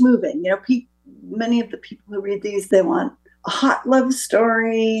fast moving. Many of the people who read these, they want a hot love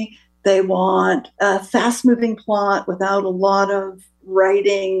story. They want a fast moving plot without a lot of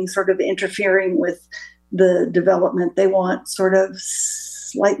writing sort of interfering with the development. They want sort of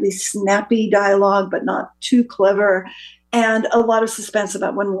slightly snappy dialogue, but not too clever, and a lot of suspense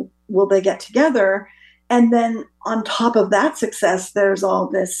about when will they get together. And then on top of that success, there's all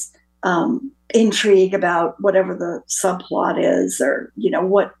this intrigue about whatever the subplot is, or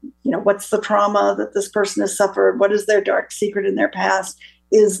what's the trauma that this person has suffered? What is their dark secret in their past?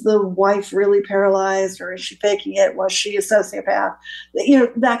 Is the wife really paralyzed, or is she faking it? Was she a sociopath?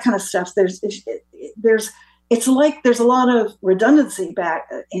 That kind of stuff. It's like there's a lot of redundancy back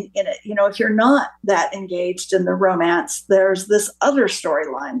in it. If you're not that engaged in the romance, there's this other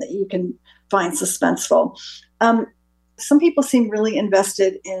storyline that you can find suspenseful. Some people seem really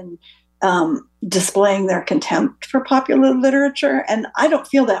invested in displaying their contempt for popular literature, and I don't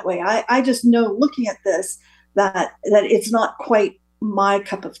feel that way. I just know, looking at this, that it's not quite my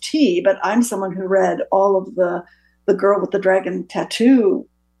cup of tea, but I'm someone who read all of the Girl with the Dragon Tattoo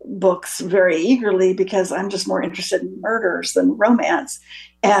books very eagerly because I'm just more interested in murders than romance,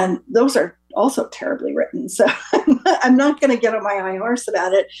 and those are also terribly written. So I'm not going to get on my high horse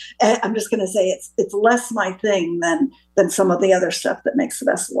about it. I'm just going to say it's less my thing than some of the other stuff that makes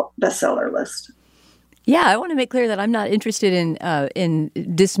the bestseller list. Yeah, I want to make clear that I'm not interested in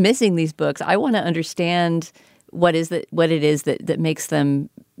dismissing these books. I want to understand what it is that makes them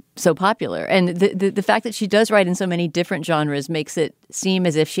so popular. And the fact that she does write in so many different genres makes it seem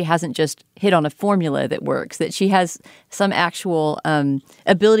as if she hasn't just hit on a formula that works, that she has some actual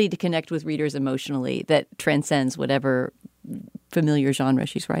ability to connect with readers emotionally that transcends whatever familiar genre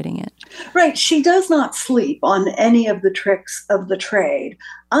she's writing in. Right. She does not sleep on any of the tricks of the trade,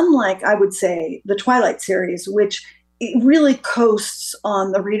 unlike, I would say, the Twilight series, which it really coasts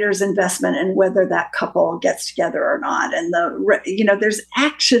on the reader's investment and whether that couple gets together or not. And there's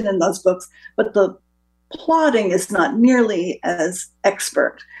action in those books, but the plotting is not nearly as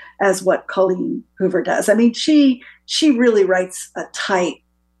expert as what Colleen Hoover does. She really writes a tight,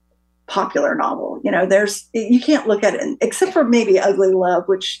 popular novel. You can't look at it, except for maybe Ugly Love,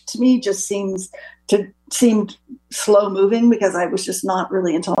 which to me just seemed slow moving because I was just not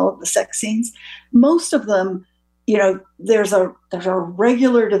really into all of the sex scenes. Most of them, there's a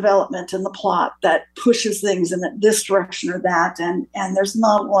regular development in the plot that pushes things in this direction or that, and there's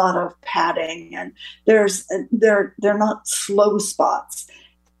not a lot of padding, and they're not slow spots,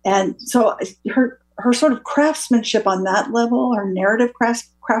 and so her sort of craftsmanship on that level, her narrative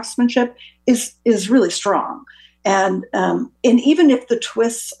craftsmanship is really strong, and even if the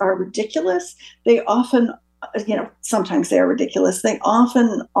twists are ridiculous, they often, sometimes they are ridiculous. They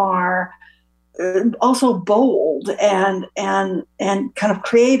often are also bold and kind of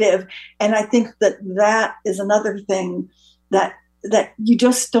creative. And I think that is another thing that you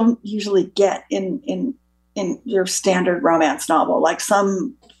just don't usually get in your standard romance novel, like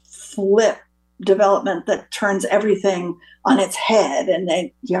some flip development that turns everything on its head, and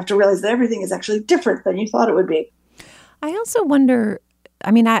then you have to realize that everything is actually different than you thought it would be. I also wonder,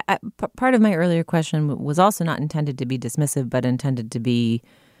 I mean, part of my earlier question was also not intended to be dismissive, but intended to be,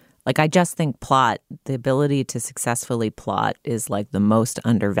 like, I just think the ability to successfully plot is like the most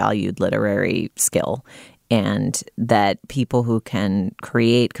undervalued literary skill. And that people who can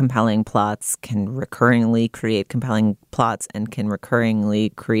create compelling plots can recurringly create compelling plots and can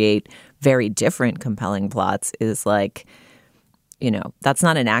recurringly create very different compelling plots is like, that's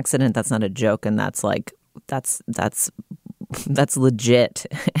not an accident. That's not a joke. And that's like, that's legit.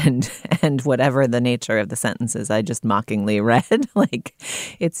 And whatever the nature of the sentences I just mockingly read, like,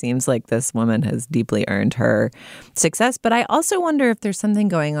 it seems like this woman has deeply earned her success. But I also wonder if there's something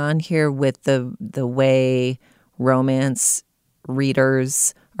going on here with the way romance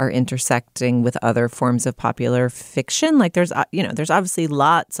readers are intersecting with other forms of popular fiction. Like there's obviously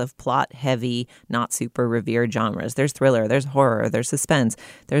lots of plot heavy, not super revered genres. There's thriller, there's horror, there's suspense,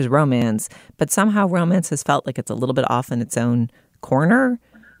 there's romance. But somehow romance has felt like it's a little bit off in its own corner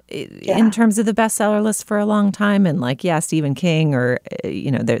in terms of the bestseller list for a long time. And like, Stephen King or,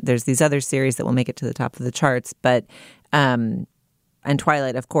 there's these other series that will make it to the top of the charts. But, and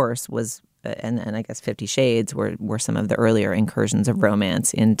Twilight, of course, was, and I guess 50 Shades were some of the earlier incursions of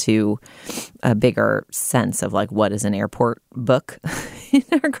romance into a bigger sense of like, what is an airport book in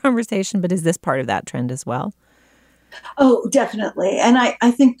our conversation. But is this part of that trend as well? Oh, definitely. And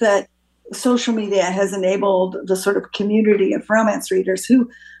I think that social media has enabled the sort of community of romance readers who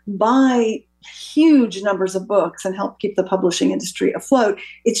buy huge numbers of books and help keep the publishing industry afloat.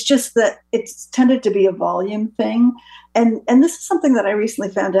 It's just that it's tended to be a volume thing. And this is something that I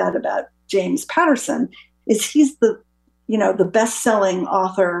recently found out about James Patterson, is he's the best-selling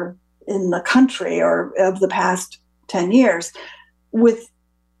author in the country or of the past 10 years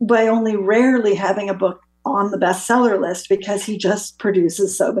by only rarely having a book on the bestseller list because he just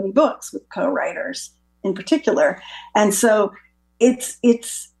produces so many books with co-writers in particular. And so it's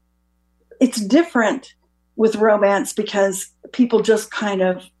different with romance because people just kind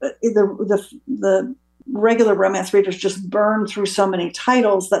of the regular romance readers just burn through so many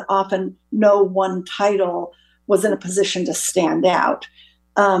titles that often no one title was in a position to stand out.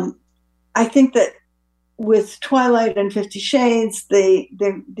 I think that with Twilight and 50 Shades,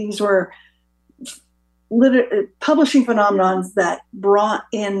 these were publishing phenomenons that brought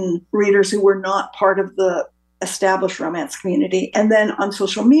in readers who were not part of the established romance community. And then on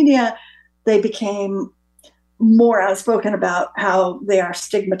social media, they became more outspoken about how they are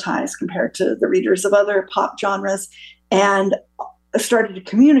stigmatized compared to the readers of other pop genres and started to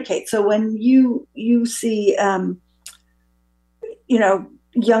communicate. So when you see,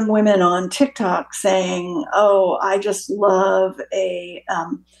 young women on TikTok saying, "Oh, I just love a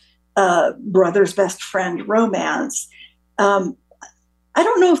brother's best friend romance." I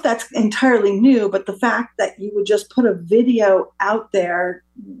don't know if that's entirely new, but the fact that you would just put a video out there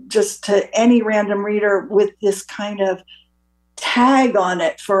just to any random reader with this kind of tag on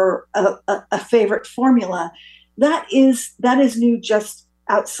it for a favorite formula, that is new just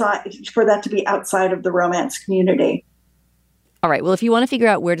outside, for that to be outside of the romance community. All right. Well, if you want to figure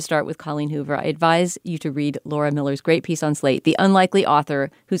out where to start with Colleen Hoover, I advise you to read Laura Miller's great piece on Slate, The Unlikely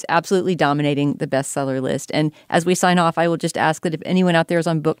Author, who's absolutely dominating the bestseller list. And as we sign off, I will just ask that if anyone out there is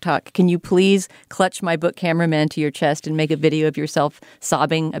on Book Talk, can you please clutch my book cameraman to your chest and make a video of yourself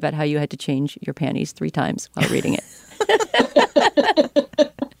sobbing about how you had to change your panties 3 times while reading it?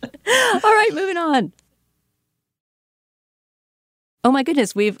 All right, moving on. Oh my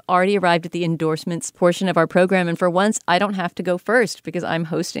goodness, we've already arrived at the endorsements portion of our program. And for once, I don't have to go first because I'm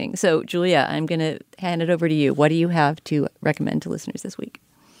hosting. So, Julia, I'm going to hand it over to you. What do you have to recommend to listeners this week?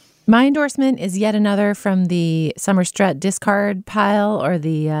 My endorsement is yet another from the Summer Strut discard pile, or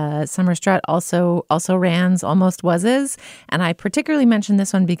the Summer Strut also rans, almost wases. And I particularly mentioned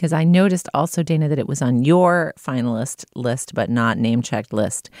this one because I noticed also, Dana, that it was on your finalist list, but not name-checked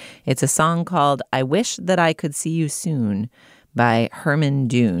list. It's a song called I Wish That I Could See You Soon by Herman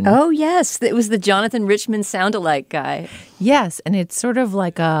Dune. Oh, yes. It was the Jonathan Richman sound-alike guy. Yes, and it's sort of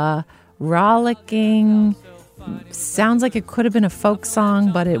like a rollicking, sounds like it could have been a folk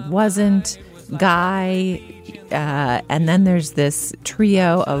song, but it wasn't, guy. And then there's this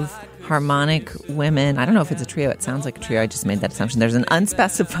trio of harmonic women. I don't know if it's a trio. It sounds like a trio. I just made that assumption. There's an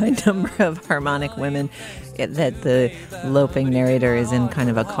unspecified number of harmonic women that the loping narrator is in kind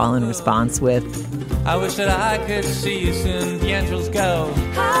of a call and response with. I wish that I could see you soon. The angels go.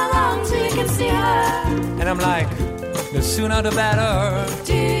 How long till you can see her? And I'm like, the sooner the better.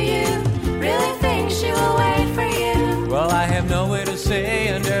 Do you really think she will wait for you? Well, I have no way to say,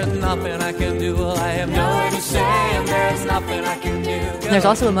 and there's nothing I can do. Well, I have no way to say, and there's nothing I can do. There's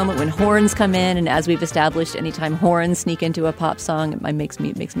also a moment when horns come in, and as we've established, anytime horns sneak into a pop song, it makes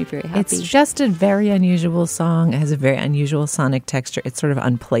me very happy. It's just a very unusual song. It has a very unusual sonic texture. It's sort of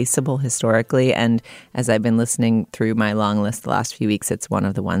unplaceable historically, and as I've been listening through my long list the last few weeks, it's one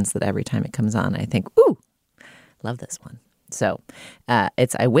of the ones that every time it comes on, I think, ooh, love this one. So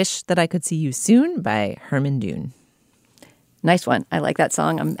it's I Wish That I Could See You Soon by Herman Dune. Nice one. I like that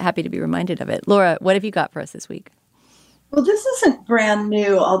song. I'm happy to be reminded of it. Laura, what have you got for us this week? Well, this isn't brand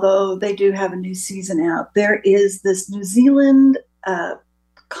new, although they do have a new season out. There is this New Zealand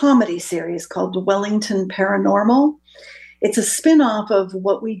comedy series called Wellington Paranormal. It's a spin-off of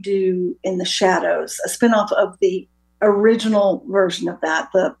What We Do in the Shadows, a spin-off of the original version of that,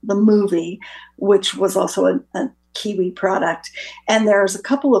 the movie, which was also a Kiwi product. And there's a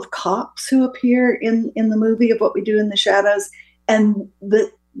couple of cops who appear in the movie of What We Do in the Shadows. And the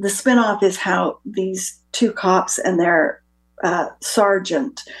spinoff is how these two cops and their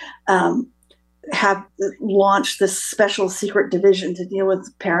sergeant have launched this special secret division to deal with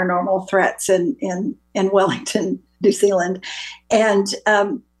paranormal threats in Wellington, New Zealand. And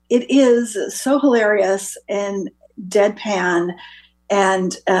it is so hilarious and deadpan,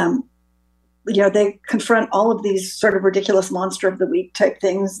 and they confront all of these sort of ridiculous monster of the week type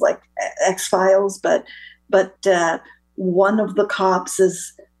things like X-Files, but one of the cops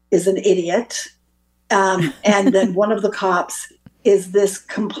is an idiot, and then one of the cops is this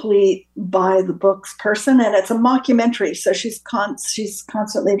complete by the books person, and it's a mockumentary. So she's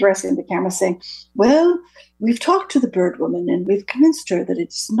constantly addressing the camera saying, "Well, we've talked to the bird woman and we've convinced her that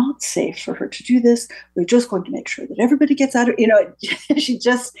it's not safe for her to do this. We're just going to make sure that everybody gets out of."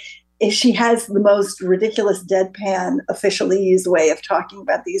 She has the most ridiculous deadpan, officially used way of talking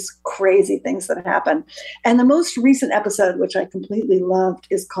about these crazy things that happen. And the most recent episode, which I completely loved,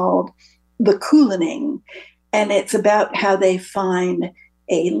 is called The Coolining. And it's about how they find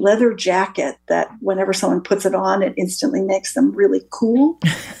a leather jacket that whenever someone puts it on, it instantly makes them really cool.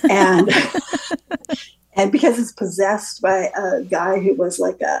 And and because it's possessed by a guy who was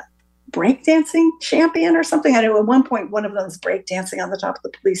like a breakdancing champion or something. I know at one point one of them is breakdancing on the top of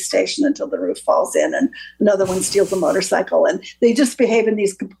the police station until the roof falls in, and another one steals a motorcycle, and they just behave in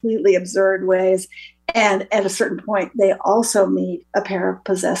these completely absurd ways. And at a certain point, they also meet a pair of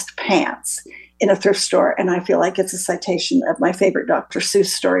possessed pants in a thrift store. And I feel like it's a citation of my favorite Dr. Seuss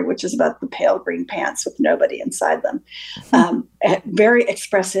story, which is about the pale green pants with nobody inside them. Very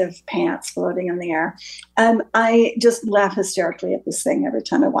expressive pants floating in the air. I just laugh hysterically at this thing every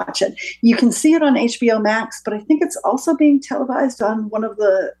time I watch it. You can see it on HBO Max, but I think it's also being televised on one of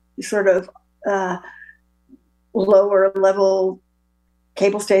the sort of lower level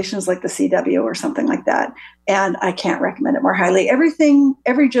cable stations like the CW or something like that. And I can't recommend it more highly.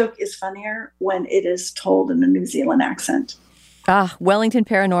 Every joke is funnier when it is told in a New Zealand accent. Wellington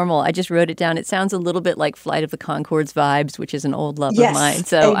Paranormal. I just wrote it down. It sounds a little bit like Flight of the Conchords vibes, which is an old love of mine.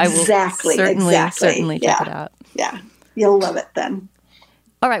 So exactly, I will certainly check it out. Yeah, you'll love it then.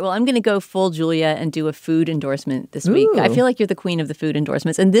 All right, well, I'm going to go full Julia and do a food endorsement this week. I feel like you're the queen of the food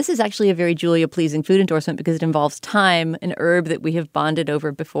endorsements. And this is actually a very Julia-pleasing food endorsement because it involves thyme, an herb that we have bonded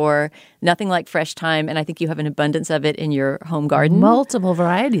over before. Nothing like fresh thyme, and I think you have an abundance of it in your home garden. Multiple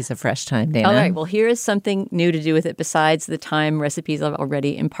varieties of fresh thyme, Dana. All right, well, here is something new to do with it besides the thyme recipes I've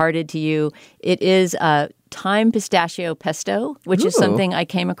already imparted to you. It is thyme pistachio pesto, which is something I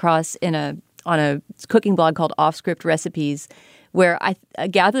came across on a cooking blog called Off Script Recipes, where I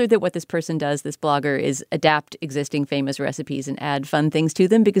gathered that what this person does, this blogger, is adapt existing famous recipes and add fun things to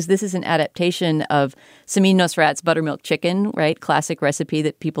them, because this is an adaptation of Samin Nosrat's buttermilk chicken, right? Classic recipe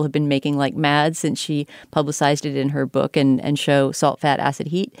that people have been making like mad since she publicized it in her book and show Salt, Fat, Acid,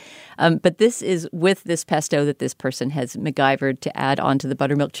 Heat. But this is with this pesto that this person has MacGyvered to add onto the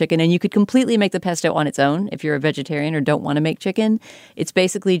buttermilk chicken. And you could completely make the pesto on its own if you're a vegetarian or don't want to make chicken. It's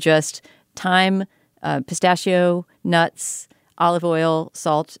basically just thyme, pistachio, nuts, olive oil,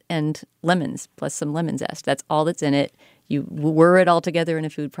 salt, and lemons, plus some lemon zest. That's all that's in it. You whir it all together in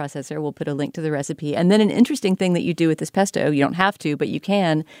a food processor. We'll put a link to the recipe. And then an interesting thing that you do with this pesto, you don't have to, but you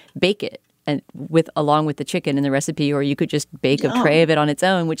can bake it along with the chicken in the recipe, or you could just bake a tray of it on its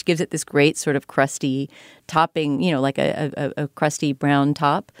own, which gives it this great sort of crusty topping, like a crusty brown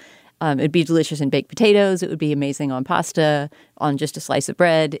top. It'd be delicious in baked potatoes. It would be amazing on pasta, on just a slice of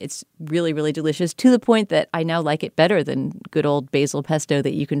bread. It's really, really delicious, to the point that I now like it better than good old basil pesto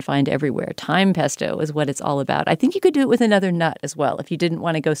that you can find everywhere. Thyme pesto is what it's all about. I think you could do it with another nut as well. If you didn't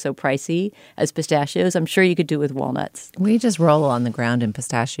want to go so pricey as pistachios, I'm sure you could do it with walnuts. We just roll on the ground in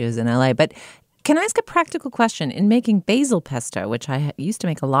pistachios in LA. But can I ask a practical question? In making basil pesto, which I used to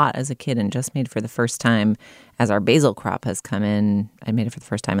make a lot as a kid and just made for the first time as our basil crop has come in, I made it for the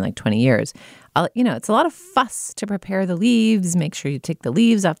first time in like 20 years. It's a lot of fuss to prepare the leaves, make sure you take the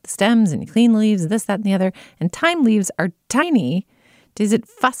leaves off the stems and you clean the leaves, this, that, and the other. And thyme leaves are tiny. Is it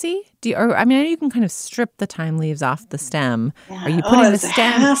fussy? I know you can kind of strip the thyme leaves off the stem. Yeah. Are you putting the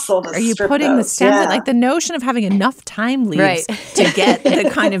stem? Are you putting the stem? Yeah. Like the notion of having enough thyme leaves to get the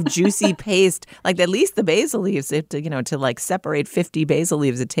kind of juicy paste, like at least the basil leaves, to like separate 50 basil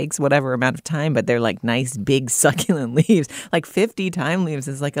leaves, it takes whatever amount of time, but they're like nice, big, succulent leaves. Like 50 thyme leaves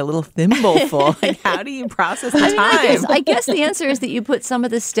is like a little thimbleful. Like how do you process the thyme? I guess the answer is that you put some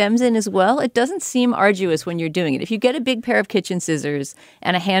of the stems in as well. It doesn't seem arduous when you're doing it. If you get a big pair of kitchen scissors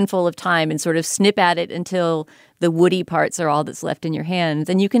and a handful of thyme and sort of snip at it until the woody parts are all that's left in your hand,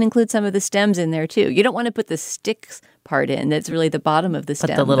 then you can include some of the stems in there too. You don't want to put the sticks part in. That's really the bottom of the stem.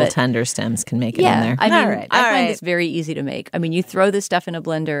 But the little tender stems can make it in there. I find this very easy to make. I mean, you throw this stuff in a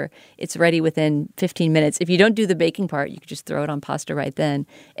blender. It's ready within 15 minutes. If you don't do the baking part, you can just throw it on pasta right then.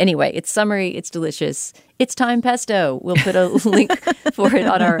 Anyway, it's summery. It's delicious. It's thyme pesto. We'll put a link for it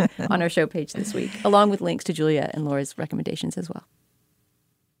on our show page this week, along with links to Julia and Laura's recommendations as well.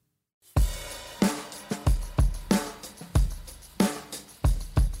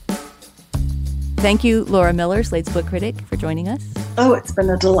 Thank you, Laura Miller, Slate's book critic, for joining us. Oh, it's been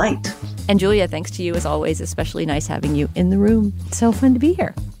a delight. And Julia, thanks to you as always. Especially nice having you in the room. So fun to be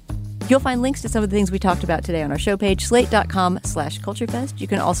here. You'll find links to some of the things we talked about today on our show page, slate.com/culturefest. You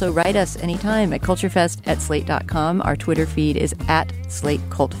can also write us anytime at culturefest@slate.com. Our Twitter feed is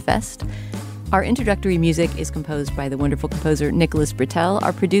 @slatecultfest. Our introductory music is composed by the wonderful composer Nicholas Britell.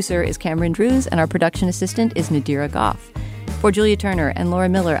 Our producer is Cameron Drews, and our production assistant is Nadira Goff. For Julia Turner and Laura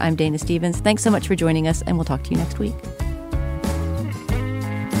Miller, I'm Dana Stevens. Thanks so much for joining us, and we'll talk to you next week.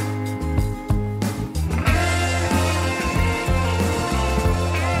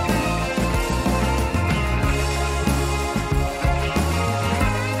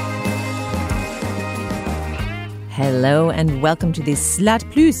 Hello and welcome to the Slat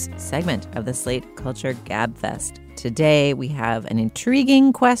Plus segment of the Slate Culture Gabfest. Today we have an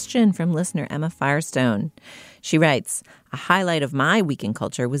intriguing question from listener Emma Firestone. She writes, a highlight of my week in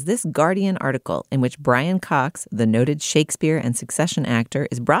culture was this Guardian article in which Brian Cox, the noted Shakespeare and Succession actor,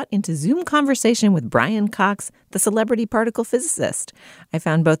 is brought into Zoom conversation with Brian Cox, the celebrity particle physicist. I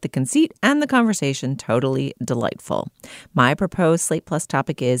found both the conceit and the conversation totally delightful. My proposed Slate Plus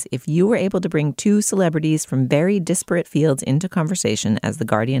topic is, if you were able to bring two celebrities from very disparate fields into conversation, as the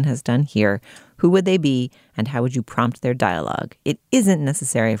Guardian has done here, who would they be and how would you prompt their dialogue? It isn't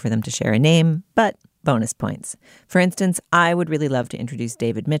necessary for them to share a name, but bonus points. For instance, I would really love to introduce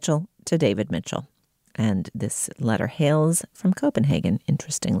David Mitchell to David Mitchell. And this letter hails from Copenhagen,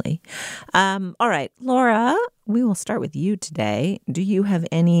 interestingly. All right, Laura, we will start with you today. Do you have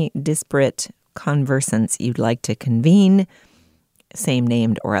any disparate conversants you'd like to convene, same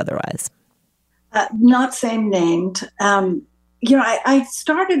named or otherwise? Not same named. I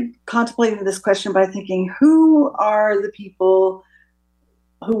started contemplating this question by thinking, who are the people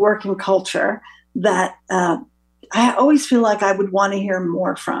who work in culture that I always feel like I would want to hear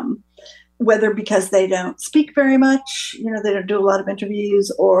more from, whether because they don't speak very much, they don't do a lot of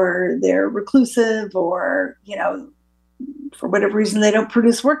interviews, or they're reclusive, or, for whatever reason, they don't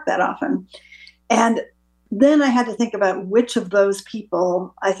produce work that often. And then I had to think about which of those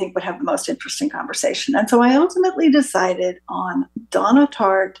people I think would have the most interesting conversation. And so I ultimately decided on Donna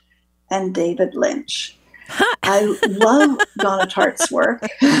Tartt and David Lynch. I love Donna Tartt's work.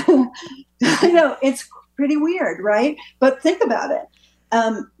 I know, it's pretty weird, right? But think about it.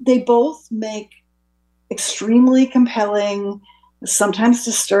 They both make extremely compelling, sometimes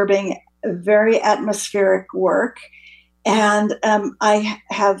disturbing, very atmospheric work. And I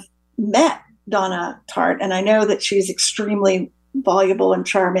have met Donna Tartt, and I know that she's extremely voluble and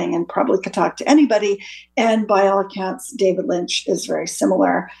charming and probably could talk to anybody. And by all accounts, David Lynch is very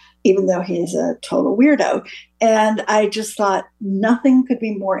similar, even though he's a total weirdo. And I just thought nothing could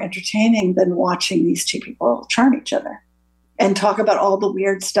be more entertaining than watching these two people charm each other and talk about all the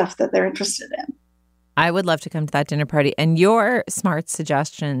weird stuff that they're interested in. I would love to come to that dinner party. And your smart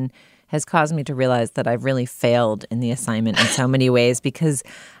suggestion has caused me to realize that I've really failed in the assignment in so many ways, because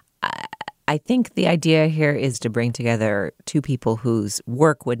I think the idea here is to bring together two people whose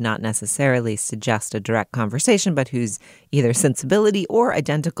work would not necessarily suggest a direct conversation, but whose either sensibility or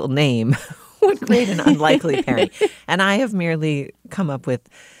identical name would create an unlikely pairing. And I have merely come up with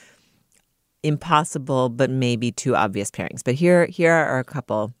impossible, but maybe too obvious pairings. But here are a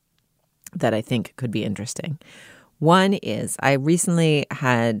couple that I think could be interesting. One is I recently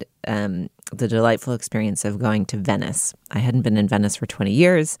had the delightful experience of going to Venice. I hadn't been in Venice for 20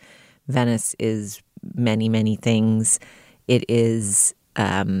 years. Venice is many, many things. It is,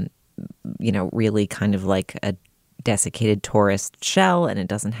 really kind of like a desiccated tourist shell, and it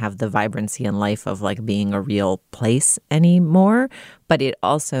doesn't have the vibrancy and life of like being a real place anymore. But it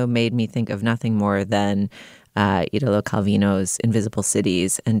also made me think of nothing more than Italo Calvino's Invisible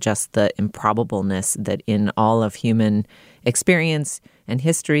Cities, and just the improbableness that in all of human experience and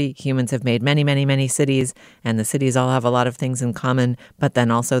history, humans have made many, many, many cities, and the cities all have a lot of things in common. But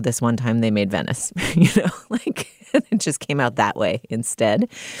then also this one time they made Venice, it just came out that way instead.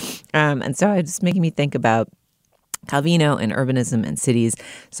 And so it's making me think about Calvino and urbanism and cities.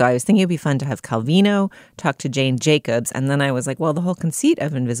 So I was thinking it'd be fun to have Calvino talk to Jane Jacobs. And then I was like, well, the whole conceit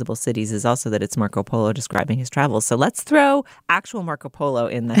of Invisible Cities is also that it's Marco Polo describing his travels. So let's throw actual Marco Polo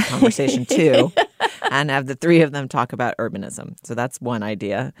in that conversation too and have the three of them talk about urbanism. So that's one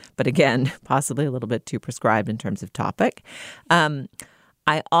idea. But again, possibly a little bit too prescribed in terms of topic.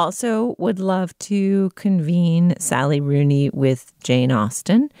 I also would love to convene Sally Rooney with Jane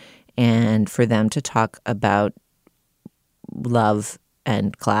Austen and for them to talk about love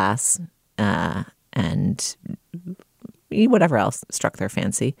and class and whatever else struck their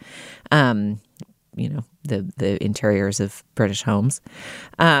fancy. The interiors of British homes.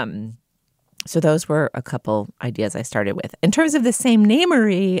 So those were a couple ideas I started with. In terms of the same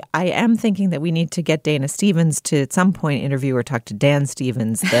namery, I am thinking that we need to get Dana Stevens to at some point interview or talk to Dan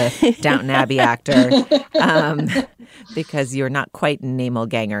Stevens, the Downton Abbey actor, because you're not quite Namel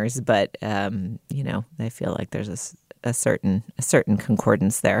gangers, but I feel like there's a certain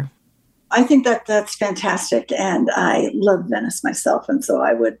concordance there. I think that's fantastic, and I love Venice myself, and so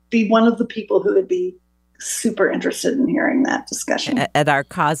I would be one of the people who would be super interested in hearing that discussion. At our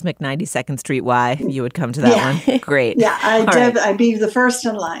cosmic 92nd Street Y, you would come to that one? Great. Yeah, I'd be the first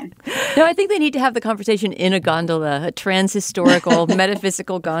in line. No, I think they need to have the conversation in a gondola, a trans-historical,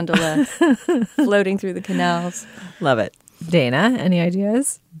 metaphysical gondola floating through the canals. Love it. Dana, any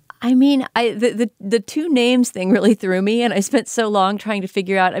ideas? I mean, the two names thing really threw me, and I spent so long trying to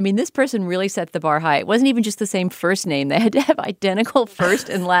figure out. I mean, this person really set the bar high. It wasn't even just the same first name; they had to have identical first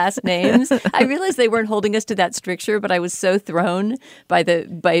and last names. I realized they weren't holding us to that stricture, but I was so thrown by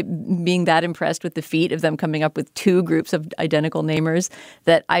being that impressed with the feat of them coming up with two groups of identical namers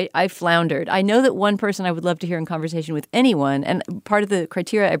that I floundered. I know that one person I would love to hear in conversation with anyone, and part of the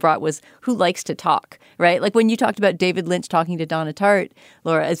criteria I brought was who likes to talk. Right, like when you talked about David Lynch talking to Donna Tartt,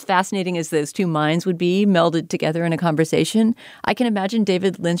 Laura, as fascinating as those two minds would be melded together in a conversation, I can imagine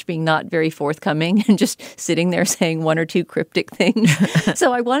David Lynch being not very forthcoming and just sitting there saying one or two cryptic things.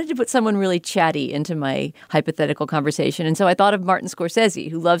 So I wanted to put someone really chatty into my hypothetical conversation. And so I thought of Martin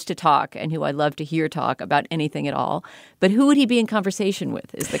Scorsese, who loves to talk and who I love to hear talk about anything at all. But who would he be in conversation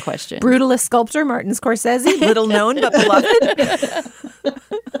with is the question. Brutalist sculptor Martin Scorsese, little known but beloved.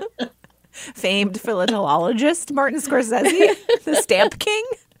 Famed philologist Martin Scorsese, the stamp king.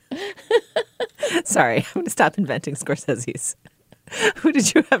 Sorry, I'm going to stop inventing Scorseses. Who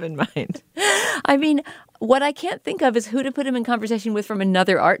did you have in mind? I mean, what I can't think of is who to put him in conversation with from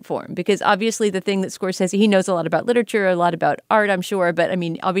another art form, because obviously the thing that Scorsese, he knows a lot about literature, a lot about art, I'm sure, but I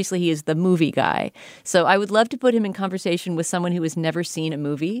mean, obviously he is the movie guy. So I would love to put him in conversation with someone who has never seen a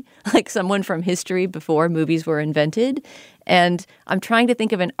movie, like someone from history before movies were invented. And I'm trying to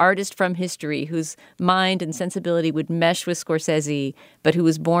think of an artist from history whose mind and sensibility would mesh with Scorsese, but who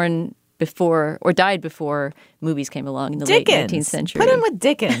was born before or died before movies came along in the late 19th century. Put him with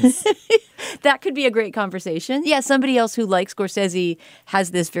Dickens. That could be a great conversation. Yeah, somebody else who, like Scorsese,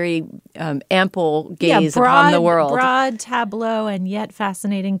 has this very ample gaze upon the world. Broad tableau and yet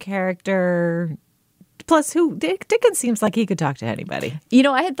fascinating character. Plus, Dickens seems like he could talk to anybody. You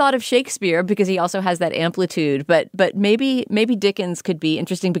know, I had thought of Shakespeare because he also has that amplitude, but maybe Dickens could be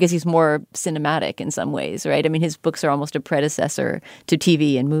interesting because he's more cinematic in some ways, right? I mean, his books are almost a predecessor to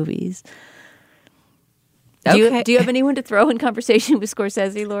TV and movies. Do you have anyone to throw in conversation with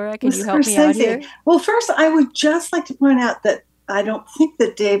Scorsese, Laura? Can you help me out here? Well, first, I would just like to point out that I don't think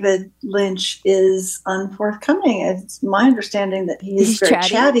that David Lynch is unforthcoming. It's my understanding that he's very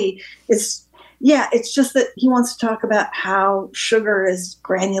chatty. It's just that he wants to talk about how sugar is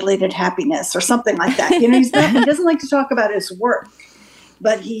granulated happiness or something like that. You know, he doesn't like to talk about his work.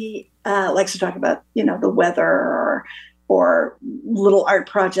 but he likes to talk about, the weather or little art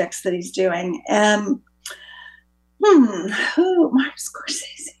projects that he's doing. Martin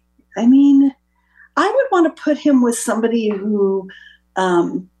Scorsese. I mean, I would want to put him with somebody who,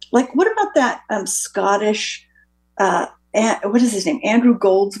 what about that Scottish, what is his name? Andrew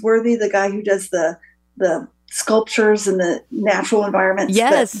Goldsworthy, the guy who does the sculptures and the natural environments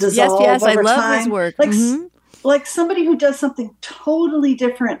that dissolve over I love time. his work. Like somebody who does something totally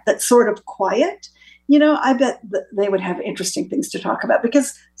different that's sort of quiet. I bet that they would have interesting things to talk about,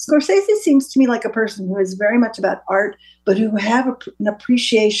 because Scorsese seems to me like a person who is very much about art, but who have an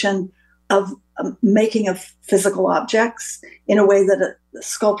appreciation of making of physical objects in a way that a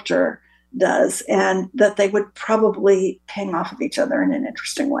sculptor does, and that they would probably ping off of each other in an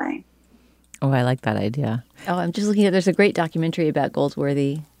interesting way. Oh, I like that idea. Oh, I'm just looking at, there's a great documentary about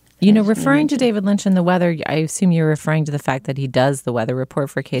Goldsworthy. Referring to David Lynch and the weather, I assume you're referring to the fact that he does the weather report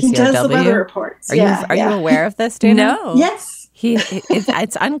for KCRW. He does the weather reports. Are you aware of this, Dana? No. Yes.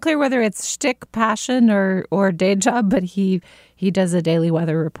 It's unclear whether it's shtick, passion, or day job, but he does a daily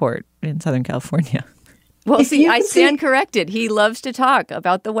weather report in Southern California. Well, I stand corrected. He loves to talk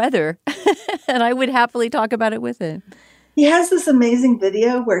about the weather, and I would happily talk about it with him. He has this amazing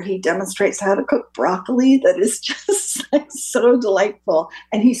video where he demonstrates how to cook broccoli that is just so delightful.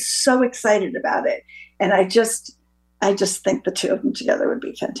 And he's so excited about it. And I just think the two of them together would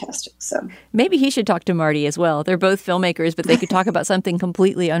be fantastic. So maybe he should talk to Marty as well. They're both filmmakers, but they could talk about something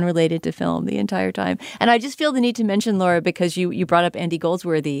completely unrelated to film the entire time. And I just feel the need to mention, Laura, because you brought up Andy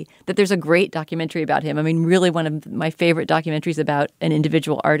Goldsworthy, that there's a great documentary about him. I mean, really one of my favorite documentaries about an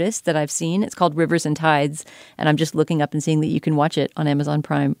individual artist that I've seen. It's called Rivers and Tides. And I'm just looking up and seeing that you can watch it on Amazon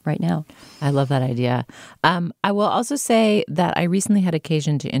Prime right now. I love that idea. I will also say that I recently had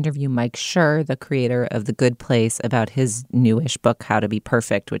occasion to interview Mike Schur, the creator of The Good Place, about his newish book, How to Be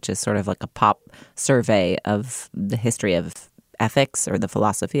Perfect, which is sort of like a pop survey of the history of ethics, or the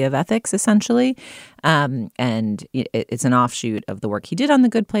philosophy of ethics, essentially. And it's an offshoot of the work he did on The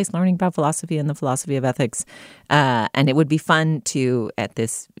Good Place, learning about philosophy and the philosophy of ethics. And it would be fun to, at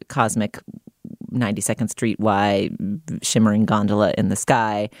this cosmic 92nd Street Y shimmering gondola in the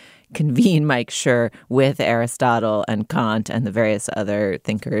sky, convene Mike Schur with Aristotle and Kant and the various other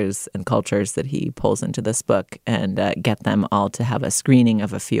thinkers and cultures that he pulls into this book, and get them all to have a screening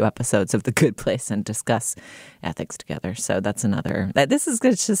of a few episodes of The Good Place and discuss ethics together. So that's another. This is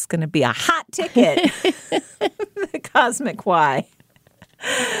just going to be a hot ticket. The Cosmic Y.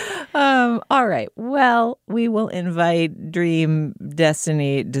 All right. Well, we will invite Dream,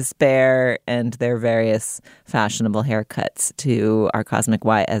 Destiny, Despair, and their various fashionable haircuts to our Cosmic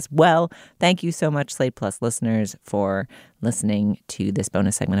Y as well. Thank you so much, Slate Plus listeners, for listening to this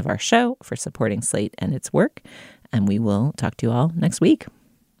bonus segment of our show, for supporting Slate and its work. And we will talk to you all next week.